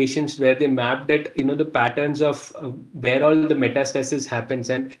 583 patients, where they mapped it, the patterns of where all the metastasis happens.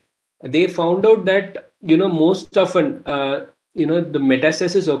 And they found out that most often the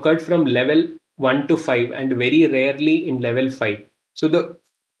metastasis occurred from level 1 to 5 and very rarely in level 5. So the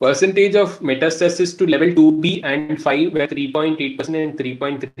percentage of metastasis to level 2B and 5 were 3.8% and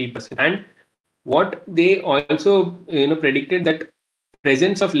 3.3%. And what they also predicted, that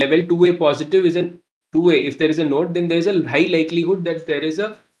presence of level 2A positive is an 2A. If there is a node, then there is a high likelihood that there is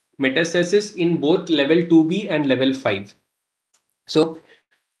a metastasis in both level 2B and level 5. So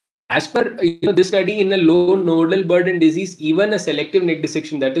as per this study, in a low nodal burden disease, even a selective neck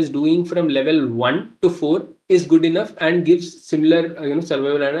dissection, that is doing from level 1 to 4, is good enough and gives similar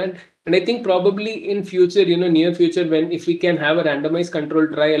survival. And I think probably in future, near future, when if we can have a randomized control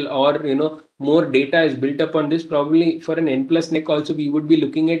trial, or more data is built up on this, probably for an N plus neck also, we would be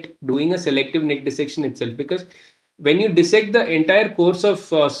looking at doing a selective neck dissection itself. Because when you dissect the entire course of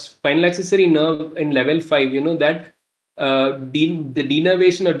spinal accessory nerve in level 5, that the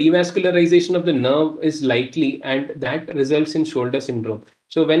denervation or devascularization of the nerve is likely, and that results in shoulder syndrome.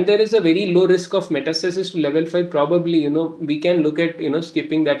 So when there is a very low risk of metastasis to level 5, probably we can look at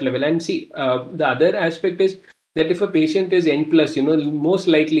skipping that level. And see, the other aspect is that if a patient is N plus, most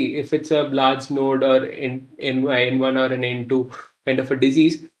likely if it's a large node or N1 or an N2 kind of a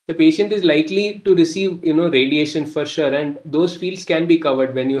disease, the patient is likely to receive radiation for sure, and those fields can be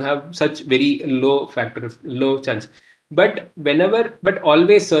covered when you have such very low chance. But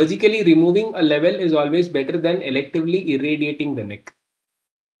always surgically removing a level is always better than electively irradiating the neck.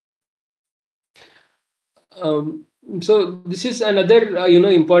 So this is another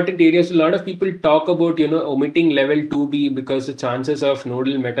important area. So a lot of people talk about omitting level 2B because the chances of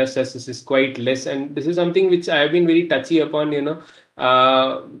nodal metastasis is quite less, and this is something which I have been very touchy upon.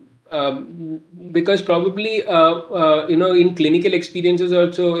 Uh, because probably in clinical experiences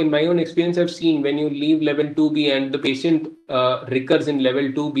also, in my own experience, I've seen when you leave level 2B and the patient recurs in level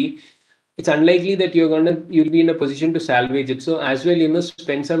 2B, it's unlikely that you'll be in a position to salvage it. So as well,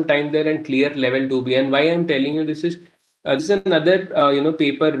 spend some time there and clear level 2B. And why I'm telling you this is another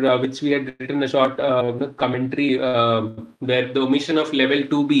paper which we had written a short commentary, where the omission of level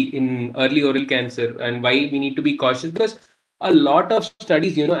 2B in early oral cancer and why we need to be cautious, because a lot of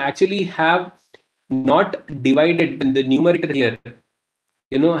studies actually have not divided the numerator here,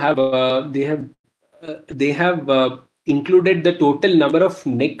 have they have included the total number of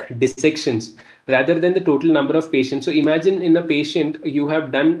neck dissections rather than the total number of patients. So imagine in a patient you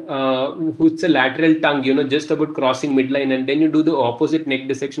have done who's a lateral tongue, just about crossing midline, and then you do the opposite neck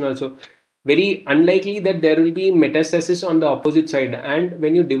dissection also. Very unlikely that there will be metastasis on the opposite side. And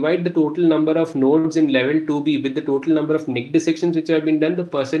when you divide the total number of nodes in level 2B with the total number of neck dissections which have been done, the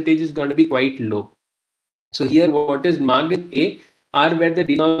percentage is going to be quite low. So here what is marked in A are where the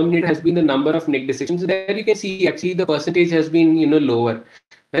denominator has been the number of neck dissections. So there you can see actually the percentage has been lower.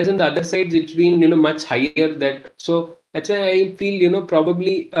 Whereas on the other side it's been much higher. That so That's why I feel,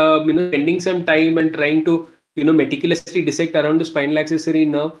 probably, spending some time and trying to, meticulously dissect around the spinal accessory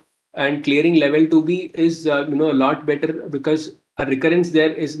nerve and clearing level 2B is, a lot better, because a recurrence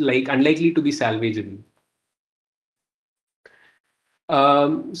there is like unlikely to be salvageable.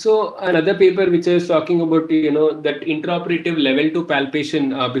 So another paper which I was talking about, that intraoperative level 2 palpation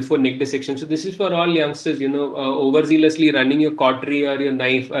before neck dissection. So this is for all youngsters, overzealously running your cautery or your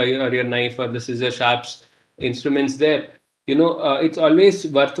knife or the scissor sharps instruments there. It's always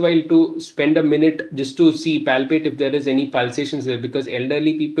worthwhile to spend a minute just to see, palpate if there is any pulsations there, because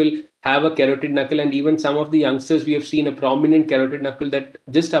elderly people have a carotid knuckle, and even some of the youngsters, we have seen a prominent carotid knuckle that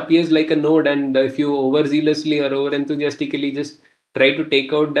just appears like a node, and if you overzealously or over enthusiastically just try to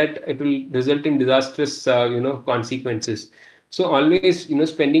take out that, it will result in disastrous consequences. So always,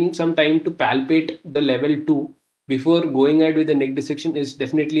 spending some time to palpate the level 2 before going ahead with the neck dissection is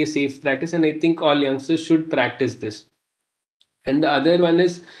definitely a safe practice, and I think all youngsters should practice this. And the other one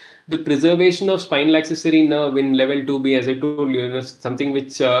is the preservation of spinal accessory nerve in level 2B. As I told you, something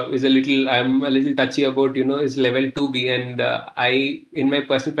which is a little, I'm a little touchy about, is level 2B. And in my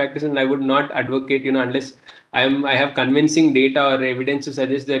personal practice, and I would not advocate, unless I have convincing data or evidence to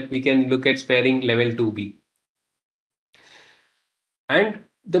suggest that we can look at sparing level 2B. And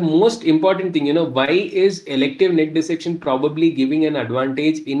the most important thing, why is elective neck dissection probably giving an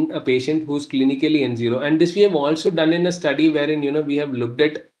advantage in a patient who's clinically N0? And this we have also done in a study wherein, we have looked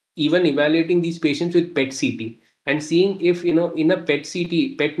at even evaluating these patients with PET CT and seeing if, in a PET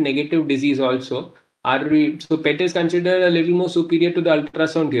CT, PET negative disease also, so PET is considered a little more superior to the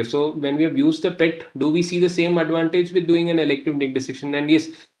ultrasound here. So when we have used the PET, do we see the same advantage with doing an elective neck dissection? And yes,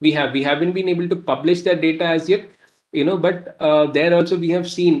 we haven't been able to publish that data as yet, but there also we have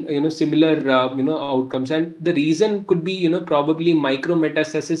seen, similar outcomes, and the reason could be, probably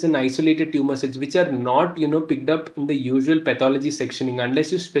micrometastasis in isolated tumor cells, which are not, picked up in the usual pathology sectioning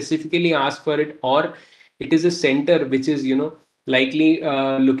unless you specifically ask for it, or it is a center which is, likely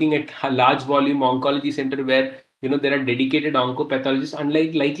looking at a large volume oncology center where, there are dedicated oncopathologists,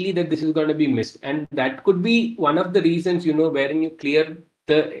 unlike likely that this is going to be missed, and that could be one of the reasons, wherein you clear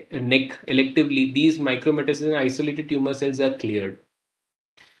the neck electively, these micrometastases and isolated tumor cells are cleared.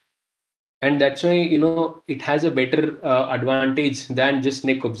 And that's why, it has a better advantage than just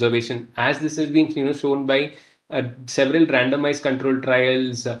neck observation, as this has been, shown by several randomized controlled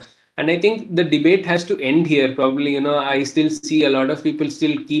trials. And I think the debate has to end here. Probably, I still see a lot of people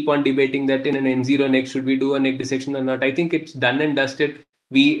still keep on debating that in an N0 neck, should we do a neck dissection or not? I think it's done and dusted.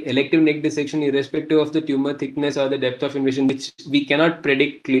 We elective neck dissection, irrespective of the tumor thickness or the depth of invasion, which we cannot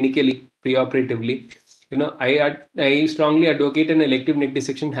predict clinically preoperatively. I strongly advocate an elective neck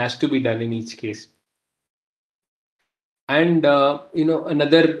dissection has to be done in each case. And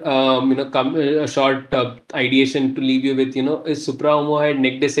another a short ideation to leave you with, is supraomohyoid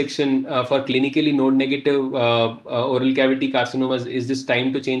neck dissection for clinically node negative oral cavity carcinomas. Is this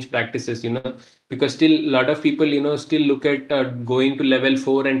time to change practices? Because still a lot of people, still look at going to level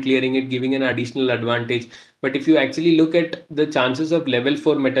 4 and clearing it, giving an additional advantage. But if you actually look at the chances of level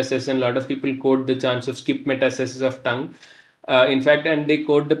 4 metastasis, and a lot of people quote the chance of skip metastasis of tongue. In fact, and they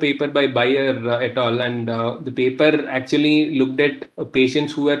quote the paper by Bayer et al. And the paper actually looked at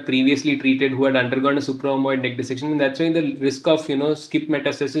patients who were previously treated who had undergone a supraomoid neck dissection, and that's why the risk of skip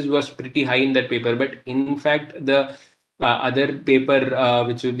metastasis was pretty high in that paper. But in fact, the other paper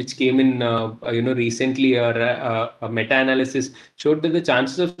which came in recently, or a meta-analysis, showed that the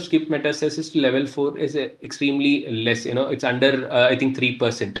chances of skip metastasis to level 4 is extremely less. It's under I think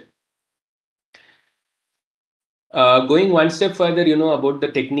 3%. Going one step further, about the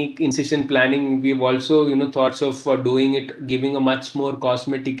technique incision planning, we've also, thoughts of doing it, giving a much more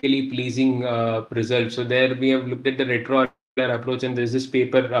cosmetically pleasing result. So there we have looked at the retroauricular approach, and there's this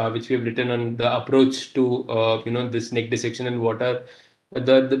paper which we have written on the approach to, this neck dissection, and what are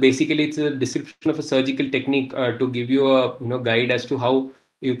the basically it's a description of a surgical technique to give you a, guide as to how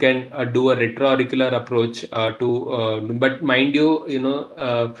you can do a retroauricular approach but mind you,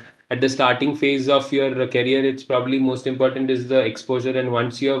 at the starting phase of your career, it's probably most important is the exposure. And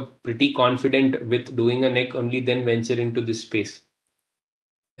once you're pretty confident with doing a neck, only then venture into this space.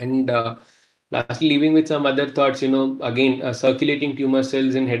 And lastly, leaving with some other thoughts, again, circulating tumor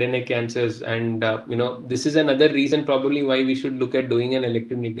cells in head and neck cancers. And, this is another reason probably why we should look at doing an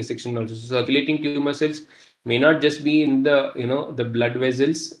elective neck dissection also. So circulating tumor cells may not just be in the, the blood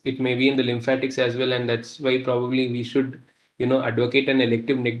vessels, it may be in the lymphatics as well. And that's why probably we should, advocate an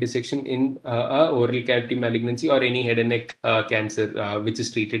elective neck dissection in a oral cavity malignancy or any head and neck cancer, which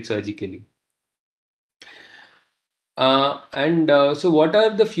is treated surgically. And so, what are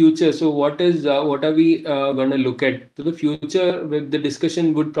the future? So, what are we going to look at? So, the future with the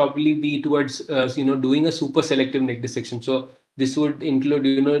discussion would probably be towards doing a super selective neck dissection. So, this would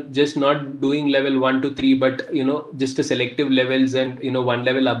include just not doing level 1 to 3, but just the selective levels, and one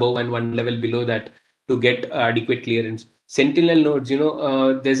level above and one level below that to get adequate clearance. Sentinel nodes.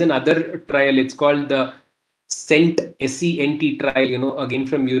 There's another trial. It's called the SENT trial, again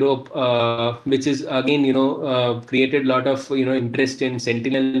from Europe, which is again, created a lot of, interest in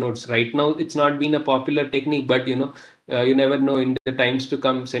sentinel nodes. Right now, it's not been a popular technique, but, you never know in the times to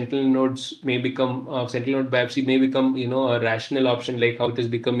come, sentinel node biopsy may become, a rational option like how it has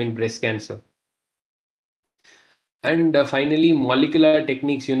become in breast cancer. And finally, molecular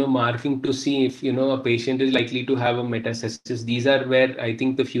techniques, marking to see if, a patient is likely to have a metastasis. These are where I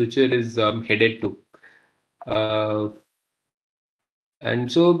think the future is headed to. Uh,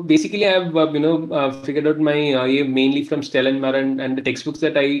 And so basically, I've figured out my aim mainly from Stellenmer, and the textbooks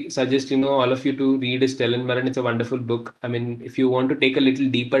that I suggest all of you to read is Stellenmer, and it's a wonderful book. I mean, if you want to take a little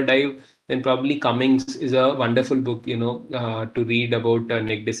deeper dive, then probably Cummings is a wonderful book to read about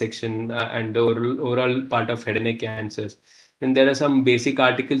neck dissection and the overall part of head and neck cancers. And there are some basic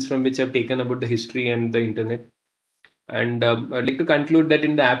articles from which I've taken about the history and the internet. And I'd like to conclude that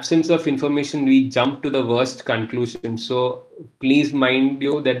in the absence of information, we jump to the worst conclusion. So please mind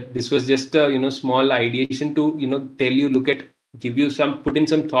you that this was just a small ideation to tell you, look at, give you some, put in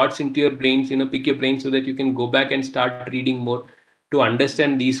some thoughts into your brains, pick your brain so that you can go back and start reading more to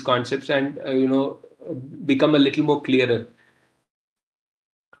understand these concepts and become a little more clearer.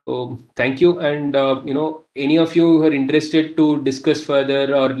 So thank you, and any of you who are interested to discuss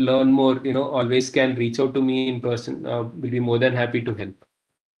further or learn more, always can reach out to me in person. We'll be more than happy to help.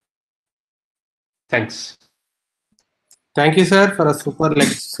 Thanks. Thank you, sir, for a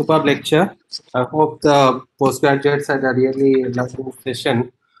superb lecture. I hope the postgraduates had a really lovely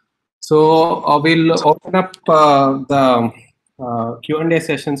session. So we'll open up the Q&A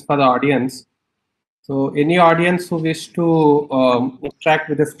sessions for the audience. So any audience who wish to interact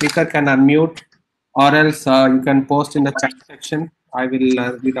with the speaker can unmute, or else you can post in the chat section. I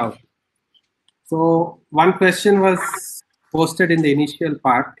will read out. So one question was posted in the initial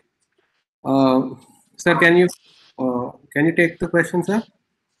part. Sir, can you take the question, sir?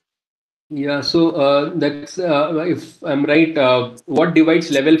 Yeah, so that's if I'm right, what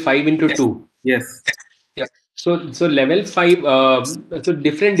divides level 5 into 2? Yes. Yeah. So level 5, so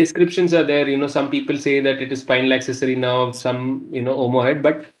different descriptions are there. Some people say that it is spinal accessory nerve, some, omohead,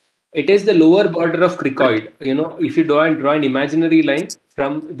 but it is the lower border of cricoid. If you draw an imaginary line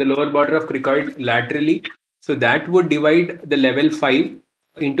from the lower border of cricoid laterally, so that would divide the level 5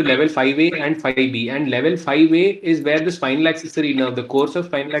 into level 5A and 5B. And level 5A is where the spinal accessory nerve, the course of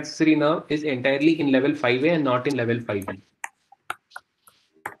spinal accessory nerve is entirely in level 5A and not in level 5B.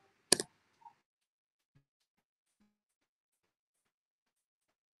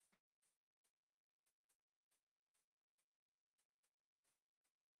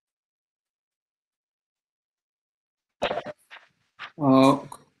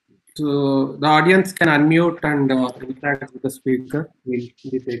 So the audience can unmute and interact with the speaker. We'll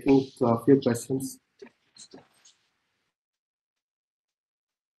be taking a few questions.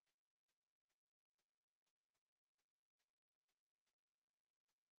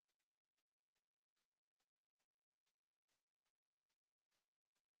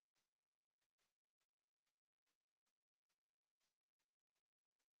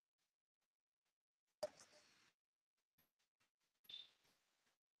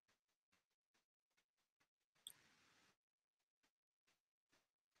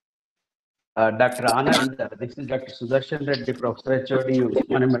 Dr. Anand, this is Dr. Sudarshan Reddy, Professor HOD,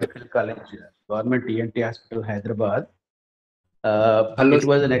 Usmania Medical College, Government ENT Hospital, Hyderabad. Hello. It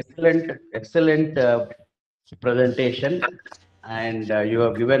was an excellent presentation, and you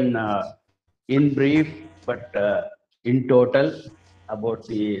have given in brief, but in total about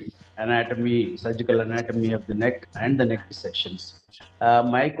the anatomy, surgical anatomy of the neck and the neck dissections.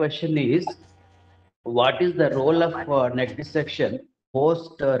 My question is, what is the role of neck dissection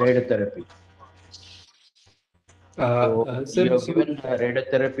post radiotherapy? Sir, You have given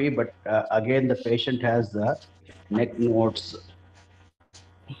radiotherapy, but again, the patient has the neck nodes.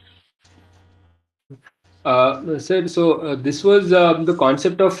 Sir, so this was the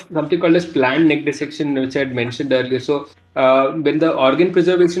concept of something called as planned neck dissection, which I had mentioned earlier. So when the organ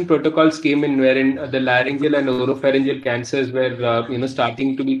preservation protocols came in, wherein the laryngeal and oropharyngeal cancers were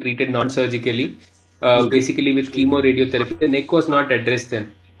starting to be treated non-surgically, basically with chemoradiotherapy, the neck was not addressed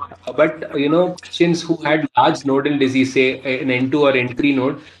then. But patients who had large nodal disease, say an N2 or N3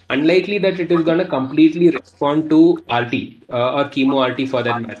 node, unlikely that it is going to completely respond to RT or chemo RT for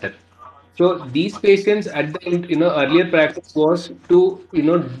that matter. So these patients at the end, earlier practice was to,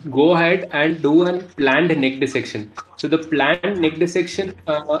 go ahead and do a planned neck dissection. So the planned neck dissection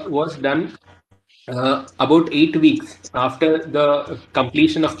was done about 8 weeks after the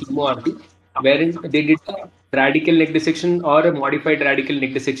completion of chemotherapy, wherein they did a radical neck dissection or a modified radical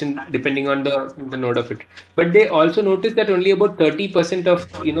neck dissection, depending on the node of it. But they also noticed that only about 30% of,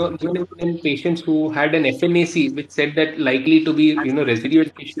 even in patients who had an FNAC, which said that likely to be, residual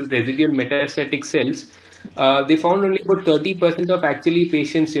tissue, residual metastatic cells, they found only about 30% of actually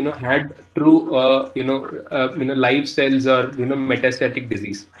patients, had true, live cells or, metastatic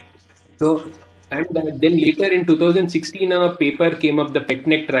disease. So, and then later in 2016, a paper came up, the PET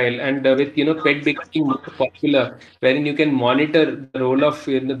neck trial, and with PET becoming more popular, wherein you can monitor the role of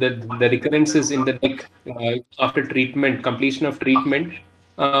the recurrences in the neck after treatment, completion of treatment.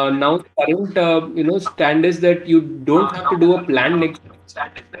 Now, the current stand is that you don't have to do a planned neck.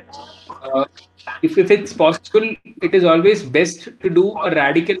 Uh, if it's possible, it is always best to do a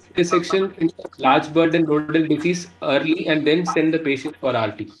radical dissection in a large burden nodal disease early and then send the patient for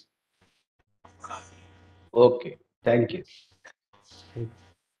RT. Okay, thank you.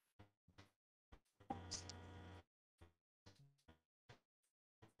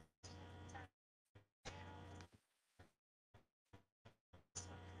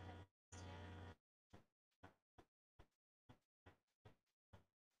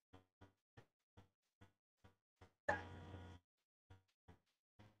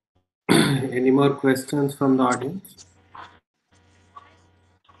 Any more questions from the audience?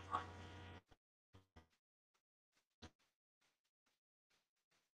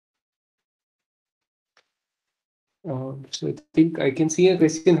 So I think I can see a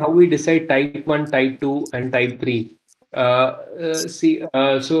question how we decide type 1, type 2, and type 3.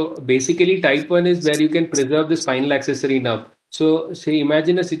 So basically, type 1 is where you can preserve the spinal accessory nerve. So, say,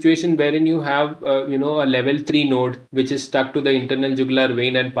 imagine a situation wherein you have, a level 3 node which is stuck to the internal jugular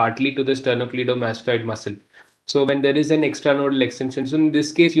vein and partly to the sternocleidomastoid muscle. So when there is an extranodal extension, so in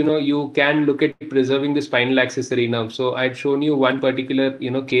this case, you can look at preserving the spinal accessory nerve. So I'd shown you one particular,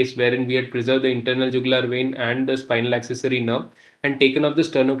 case wherein we had preserved the internal jugular vein and the spinal accessory nerve and taken off the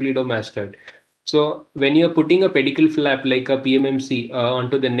sternocleidomastoid. So when you're putting a pedicle flap like a PMMC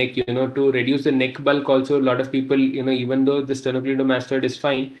onto the neck, to reduce the neck bulk, also a lot of people, even though the sternocleidomastoid is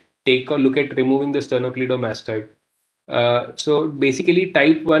fine, take a look at removing the sternocleidomastoid. So basically,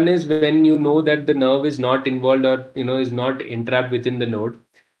 type 1 is when you know that the nerve is not involved or is not entrapped within the node.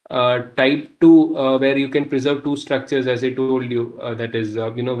 Type 2, where you can preserve two structures, as I told you, that is,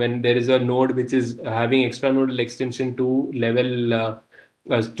 when there is a node which is having extranodal extension to level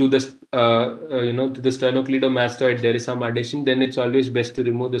to the to the sternocleidomastoid, there is some addition. Then it's always best to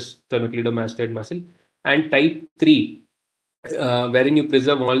remove the sternocleidomastoid muscle. And type 3, wherein you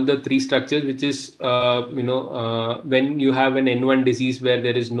preserve all the three structures, which is when you have an N1 disease where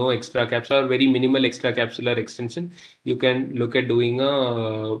there is no extracapsular or very minimal extracapsular extension, you can look at doing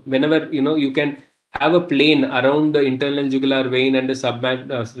a whenever you can have a plane around the internal jugular vein and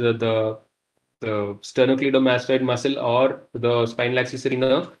the the sternocleidomastoid muscle or the spinal accessory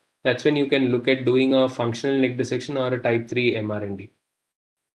nerve. That's when you can look at doing a functional neck dissection or a type 3 MRND.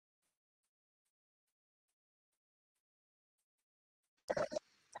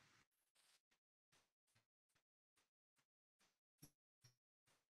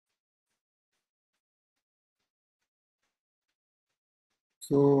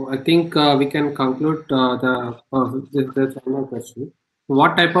 So I think we can conclude the final question.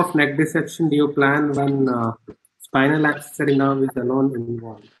 What type of neck dissection do you plan when spinal accessory nerve is alone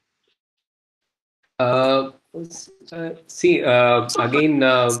involved? See, again,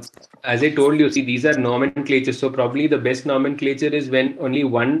 as I told you, see, these are nomenclatures. So probably the best nomenclature is when only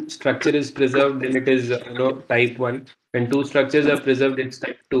one structure is preserved, then it is, type 1. When two structures are preserved, it's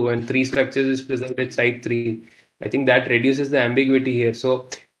type 2. And three structures is preserved, it's type 3. I think that reduces the ambiguity here. So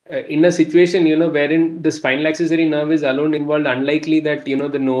in a situation, wherein the spinal accessory nerve is alone involved, unlikely that, the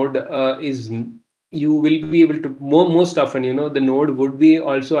node is, you will be able to, most often, the node would be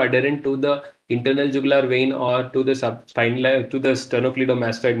also adherent to the internal jugular vein or to the subspinal to the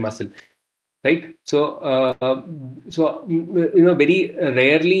sternocleidomastoid muscle, right? So very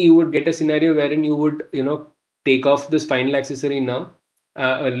rarely you would get a scenario wherein you would take off the spinal accessory nerve,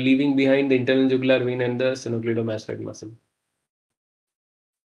 leaving behind the internal jugular vein and the sternocleidomastoid muscle.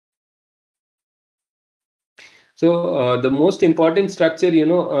 So the most important structure,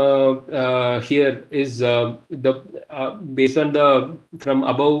 here is the based on the from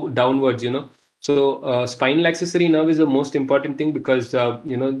above downwards, So spinal accessory nerve is the most important thing because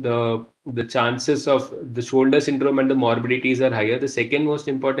the chances of the shoulder syndrome and the morbidities are higher. The second most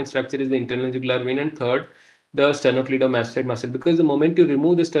important structure is the internal jugular vein, and third, the sternocleidomastoid muscle. Because the moment you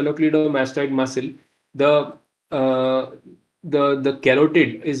remove the sternocleidomastoid muscle, the uh, the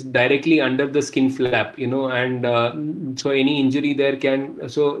carotid is directly under the skin flap, and so any injury there can,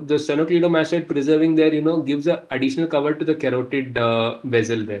 so the sternocleidomastoid preserving there, gives a additional cover to the carotid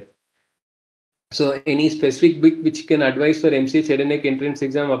vessel there. So any specific book which you can advise for MCH head and neck entrance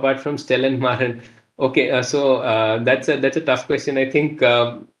exam apart from Stell and Maran? Okay, that's a tough question. I think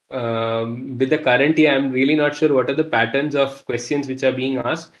with the current year, I'm really not sure what are the patterns of questions which are being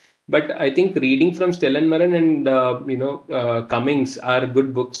asked. But I think reading from Stellan Maran and Cummings are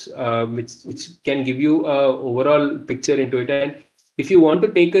good books, which can give you a overall picture into it. And if you want to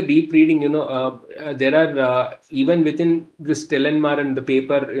take a deep reading, there are even within the Stellenmaran, the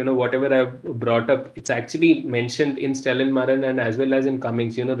paper, whatever I've brought up, it's actually mentioned in Stellenmaran and as well as in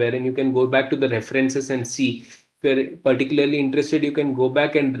Cummings, wherein you can go back to the references and see. If you're particularly interested, you can go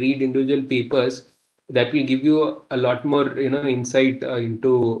back and read individual papers. That will give you a lot more, insight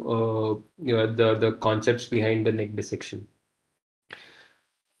into the concepts behind the neck dissection.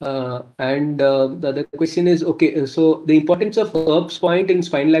 And the other question is, okay, so the importance of Erb's point in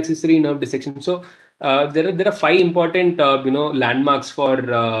spinal accessory nerve dissection. So there are five important landmarks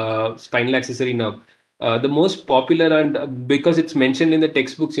for spinal accessory nerve. The most popular, and because it's mentioned in the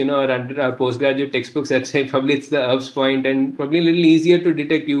textbooks, or under our postgraduate textbooks, that's why probably it's the Erb's point, and probably a little easier to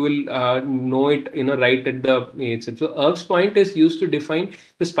detect. You will know it, right at the itself. So Erb's point is used to define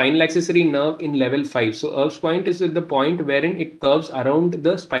the spinal accessory nerve in level 5. So Erb's point is at the point wherein it curves around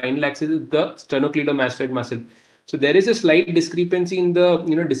the spinal axis, the sternocleidomastoid muscle. So there is a slight discrepancy in the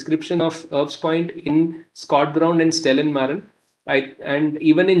description of Erb's point in Scott Brown and Stellan Maran. And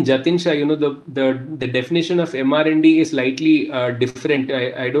even in Jatin Shah, the definition of MRND is slightly different.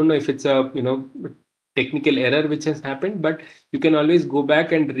 I don't know if it's a technical error which has happened, but you can always go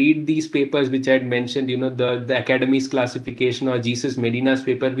back and read these papers which I had mentioned, the Academy's classification or Jesus Medina's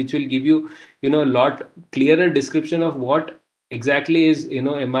paper, which will give you, a lot clearer description of what exactly is,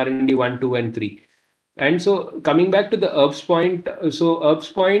 MRND 1, 2, and 3. And so coming back to the Erb's point, so Erb's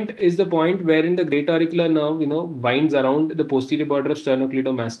point is the point wherein the great auricular nerve, winds around the posterior border of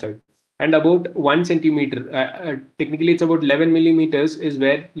sternocleidomastoid. And about 1 centimeter, technically it's about 11 millimeters, is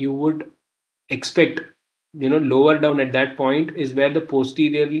where you would expect, lower down at that point is where in the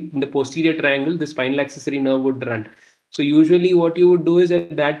posterior triangle, the spinal accessory nerve would run. So usually what you would do is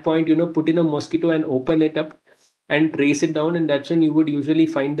at that point, put in a mosquito and open it up and trace it down, and that's when you would usually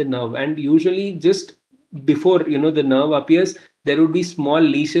find the nerve. And usually just before the nerve appears, there would be small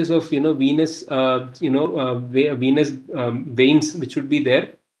leashes of venous venous veins which would be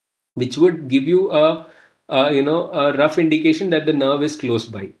there, which would give you a rough indication that the nerve is close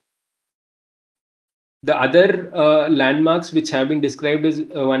by. The other landmarks which have been described is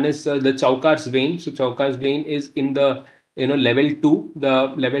one is the Chaukar's vein. So Chaukar's vein is in the level 2.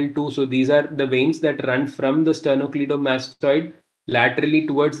 The level 2. So these are the veins that run from the sternocleidomastoid laterally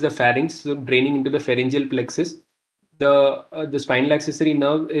towards the pharynx, so draining into the pharyngeal plexus. The spinal accessory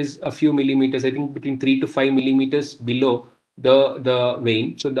nerve is a few millimeters, I think between 3 to 5 millimeters below the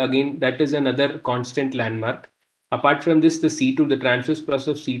vein. So again, that is another constant landmark. Apart from this, the C2, the transverse process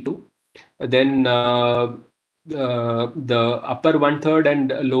of C2. Then the upper 1/3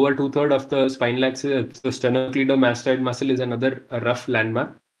 and lower 2/3 of the spinal axis, the sternocleidomastoid muscle, is another rough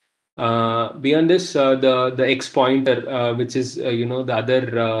landmark. Beyond this, the X pointer, which is the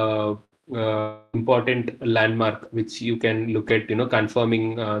other important landmark which you can look at,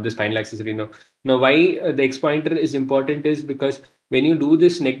 confirming the spinal accessory. Now, why the X pointer is important is because when you do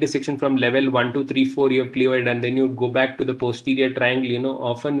this neck dissection from level 1, 2, 3, 4, you have cleared, and then you go back to the posterior triangle.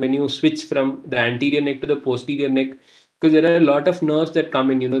 Often when you switch from the anterior neck to the posterior neck, because there are a lot of nerves that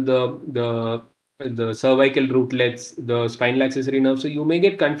come in, the cervical rootlets, the spinal accessory nerve. So you may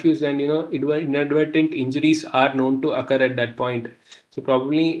get confused, and inadvertent injuries are known to occur at that point. So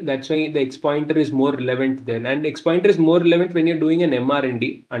probably that's why the X pointer is more relevant then. And X pointer is more relevant when you're doing an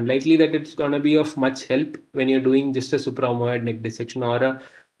MRND. Unlikely that it's gonna be of much help when you're doing just a supraomoid neck dissection or a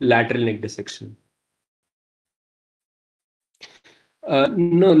lateral neck dissection.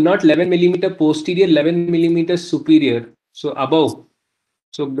 No, not 11 millimeter posterior, 11 millimeters superior. So above.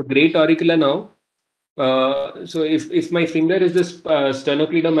 So the great auricular nerve. So if my finger is this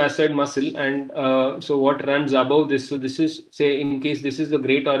sternocleidomastoid muscle, and so what runs above this, so this is, say in case this is the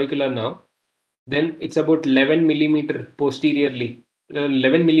great auricular nerve, then it's about 11 millimeter posteriorly,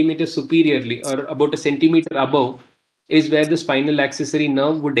 11 millimeters superiorly, or about a centimeter above, is where the spinal accessory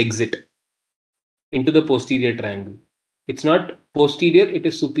nerve would exit into the posterior triangle. It's not posterior, it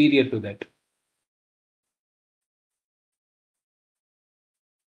is superior to that.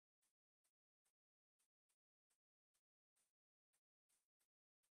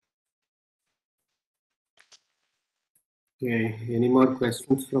 Okay, any more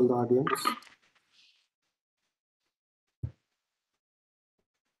questions from the audience?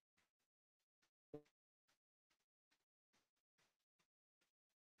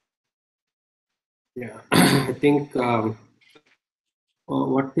 Yeah, I think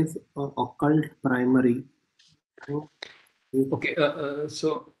what is occult primary? Okay,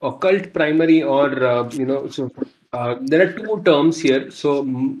 so occult primary, or there are two terms here. So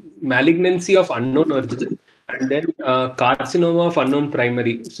malignancy of unknown origin, and then carcinoma of unknown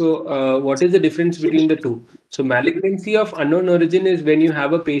primary. So what is the difference between the two? So malignancy of unknown origin is when you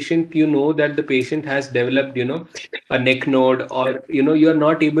have a patient, you know that the patient has developed, a neck node, or you are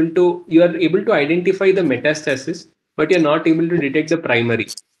not able to, you are able to identify the metastasis, but you're not able to detect the primary.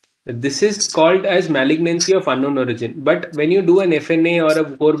 This is called as malignancy of unknown origin. But when you do an FNA or a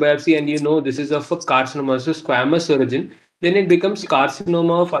core biopsy and you know this is of a carcinoma, so squamous origin, then it becomes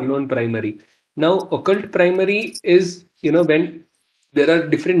carcinoma of unknown primary. Now, occult primary is, when there are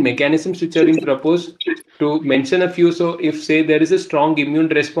different mechanisms which are being proposed. To mention a few, so if say there is a strong immune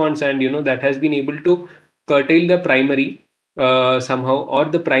response and that has been able to curtail the primary somehow, or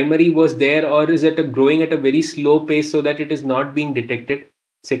the primary was there or is growing at a very slow pace so that it is not being detected.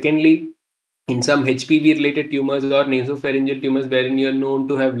 Secondly, in some HPV related tumors or nasopharyngeal tumors wherein you are known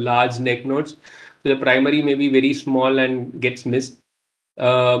to have large neck nodes, so the primary may be very small and gets missed.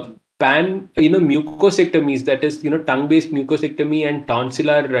 Mucosectomies, that is, tongue based mucosectomy and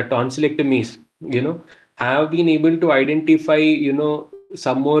tonsillectomies, have been able to identify,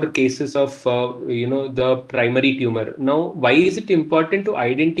 some more cases of, the primary tumor. Now, why is it important to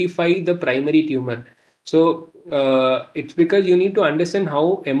identify the primary tumor? So it's because you need to understand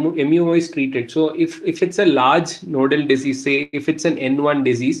how MUO is treated. So if it's a large nodal disease, say if it's an N1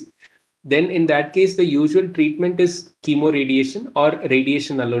 disease, then in that case the usual treatment is chemoradiation or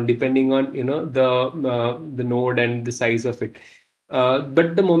radiation alone, depending on the node and the size of it.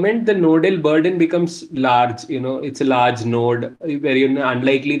 But the moment the nodal burden becomes large, it's a large node where you're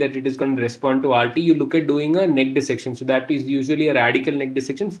unlikely that it is going to respond to RT, you look at doing a neck dissection. So that is usually a radical neck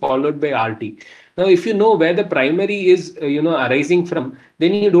dissection followed by RT. Now, if you know where the primary is, arising from,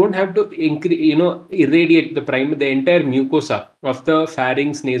 then you don't have to irradiate the entire mucosa of the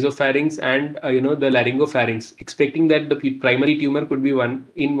pharynx, nasopharynx, and the laryngopharynx, expecting that the primary tumor could be hidden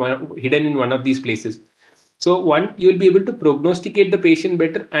in one of these places. So one, you'll be able to prognosticate the patient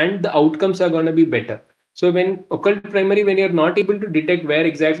better, and the outcomes are going to be better. So when occult primary, when you're not able to detect where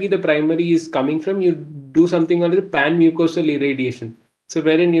exactly the primary is coming from, you do something called the pan-mucosal irradiation. So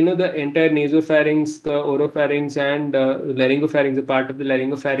wherein the entire nasopharynx, the oropharynx, and laryngopharynx, the part of the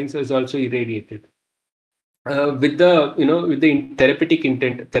laryngopharynx is also irradiated. With the therapeutic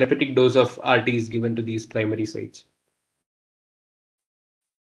intent, therapeutic dose of RT is given to these primary sites.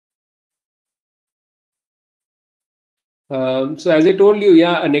 So as I told you,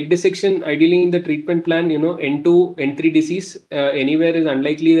 yeah, a neck dissection, ideally in the treatment plan, N2, N3 disease, anywhere is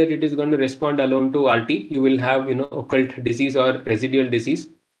unlikely that it is going to respond alone to RT. You will have, occult disease or residual disease.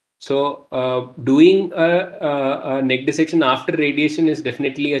 So doing a neck dissection after radiation is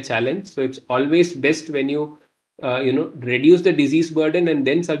definitely a challenge. So it's always best when you, reduce the disease burden and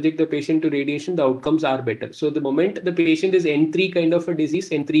then subject the patient to radiation, the outcomes are better. So the moment the patient is N3 kind of a disease,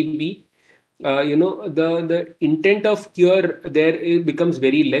 N3B, the intent of cure there becomes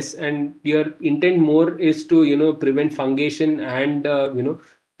very less, and your intent more is to prevent fungation and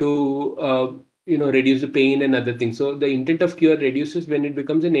to reduce the pain and other things. So the intent of cure reduces when it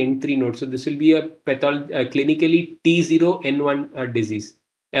becomes an N3 node. So this will be a clinically T0N1 disease,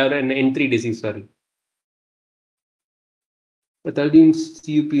 or an N3 disease, sorry. Pathology in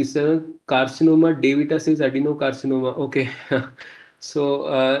CUP, sir. Carcinoma, Davita says adenocarcinoma. Okay. So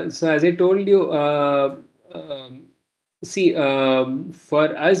as I told you, see,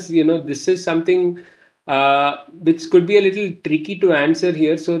 for us, this is something which could be a little tricky to answer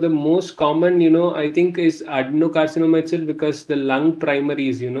here. So the most common, I think is adenocarcinoma itself, because the lung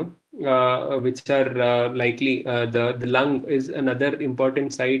primaries, which are likely, the lung is another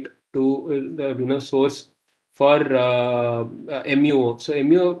important site to the source for MUO. So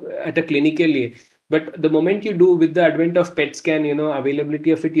MUO at a clinical level. But the moment you do, with the advent of PET scan, availability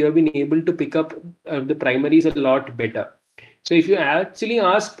of it, you have been able to pick up the primaries a lot better. So if you actually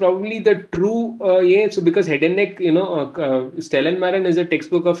ask probably the true, yeah, so because head and neck, Stellenmarin is a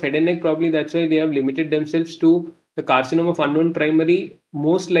textbook of head and neck, probably that's why they have limited themselves to the carcinoma of unknown primary.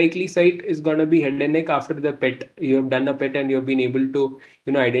 Most likely site is going to be head and neck after the PET. You have done a PET and you have been able to,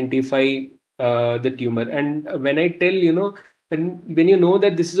 identify the tumor. And when I tell, when you know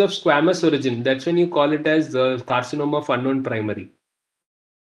that this is of squamous origin, that's when you call it as the carcinoma of unknown primary.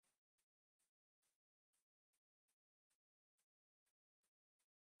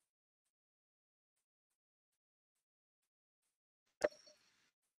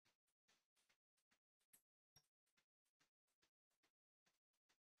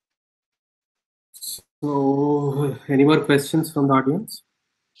 So, any more questions from the audience?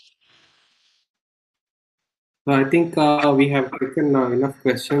 So I think we have taken enough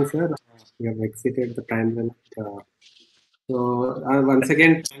questions here. We have exceeded the time limit. Once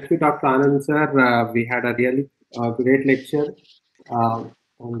again, thank you, Dr. Anand sir. We had a really great lecture and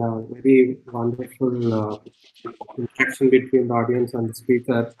a very wonderful interaction between the audience and the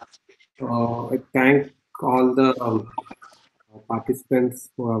speaker. I thank all the participants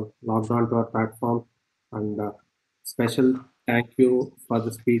who have logged on to our platform, and special thank you for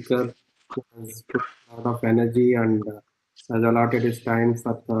the speaker who has put a lot of energy and has allotted his time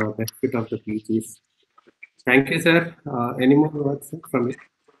for the benefit of the PGs. Thank you, sir. Any more words from you?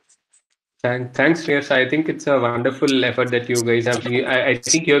 Thanks, Shreyas. I think it's a wonderful effort that you guys have. I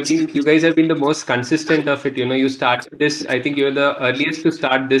think you guys have been the most consistent of it. You started this. I think you're the earliest to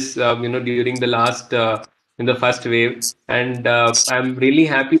start this. During the last in the first wave, and I'm really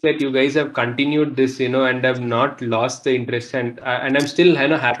happy that you guys have continued this. And have not lost the interest. And I'm still,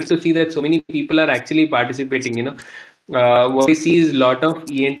 happy to see that so many people are actually participating. What I see is a lot of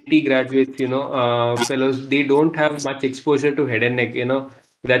ENT graduates. Fellows. They don't have much exposure to head and neck.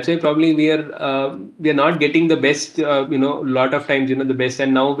 That's why probably we are not getting the best, lot of times, the best.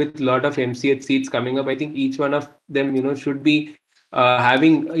 And now with a lot of MCH seats coming up, I think each one of them, should be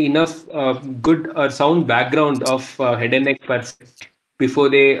having enough good or sound background of head and neck per se before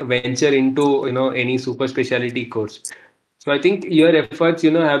they venture into, any super specialty course. So I think your efforts,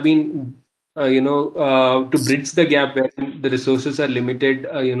 have been, to bridge the gap where the resources are limited,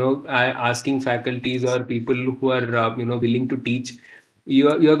 asking faculties or people who are, willing to teach.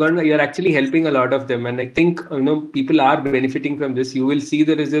 You're actually helping a lot of them, and I think people are benefiting from this. You will see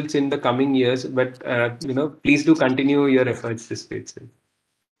the results in the coming years, but please do continue your efforts this way itself.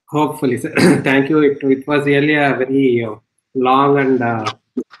 Hopefully, sir. Thank you. It was really a very long and a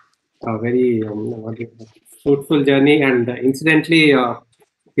very fruitful journey. And incidentally,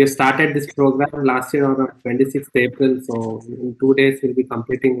 we started this program last year on 26th April. So in 2 days, we'll be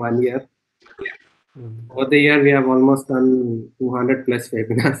completing 1 year. Over the year, we have almost done 200 plus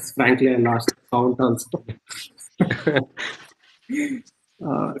webinars. Frankly, I lost count also.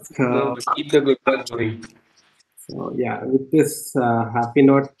 So keep the good work going. So yeah, with this happy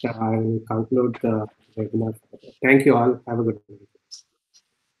note, I will conclude the webinar. Thank you all. Have a good day.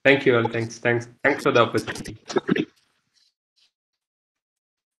 Thank you all. Thanks for the opportunity.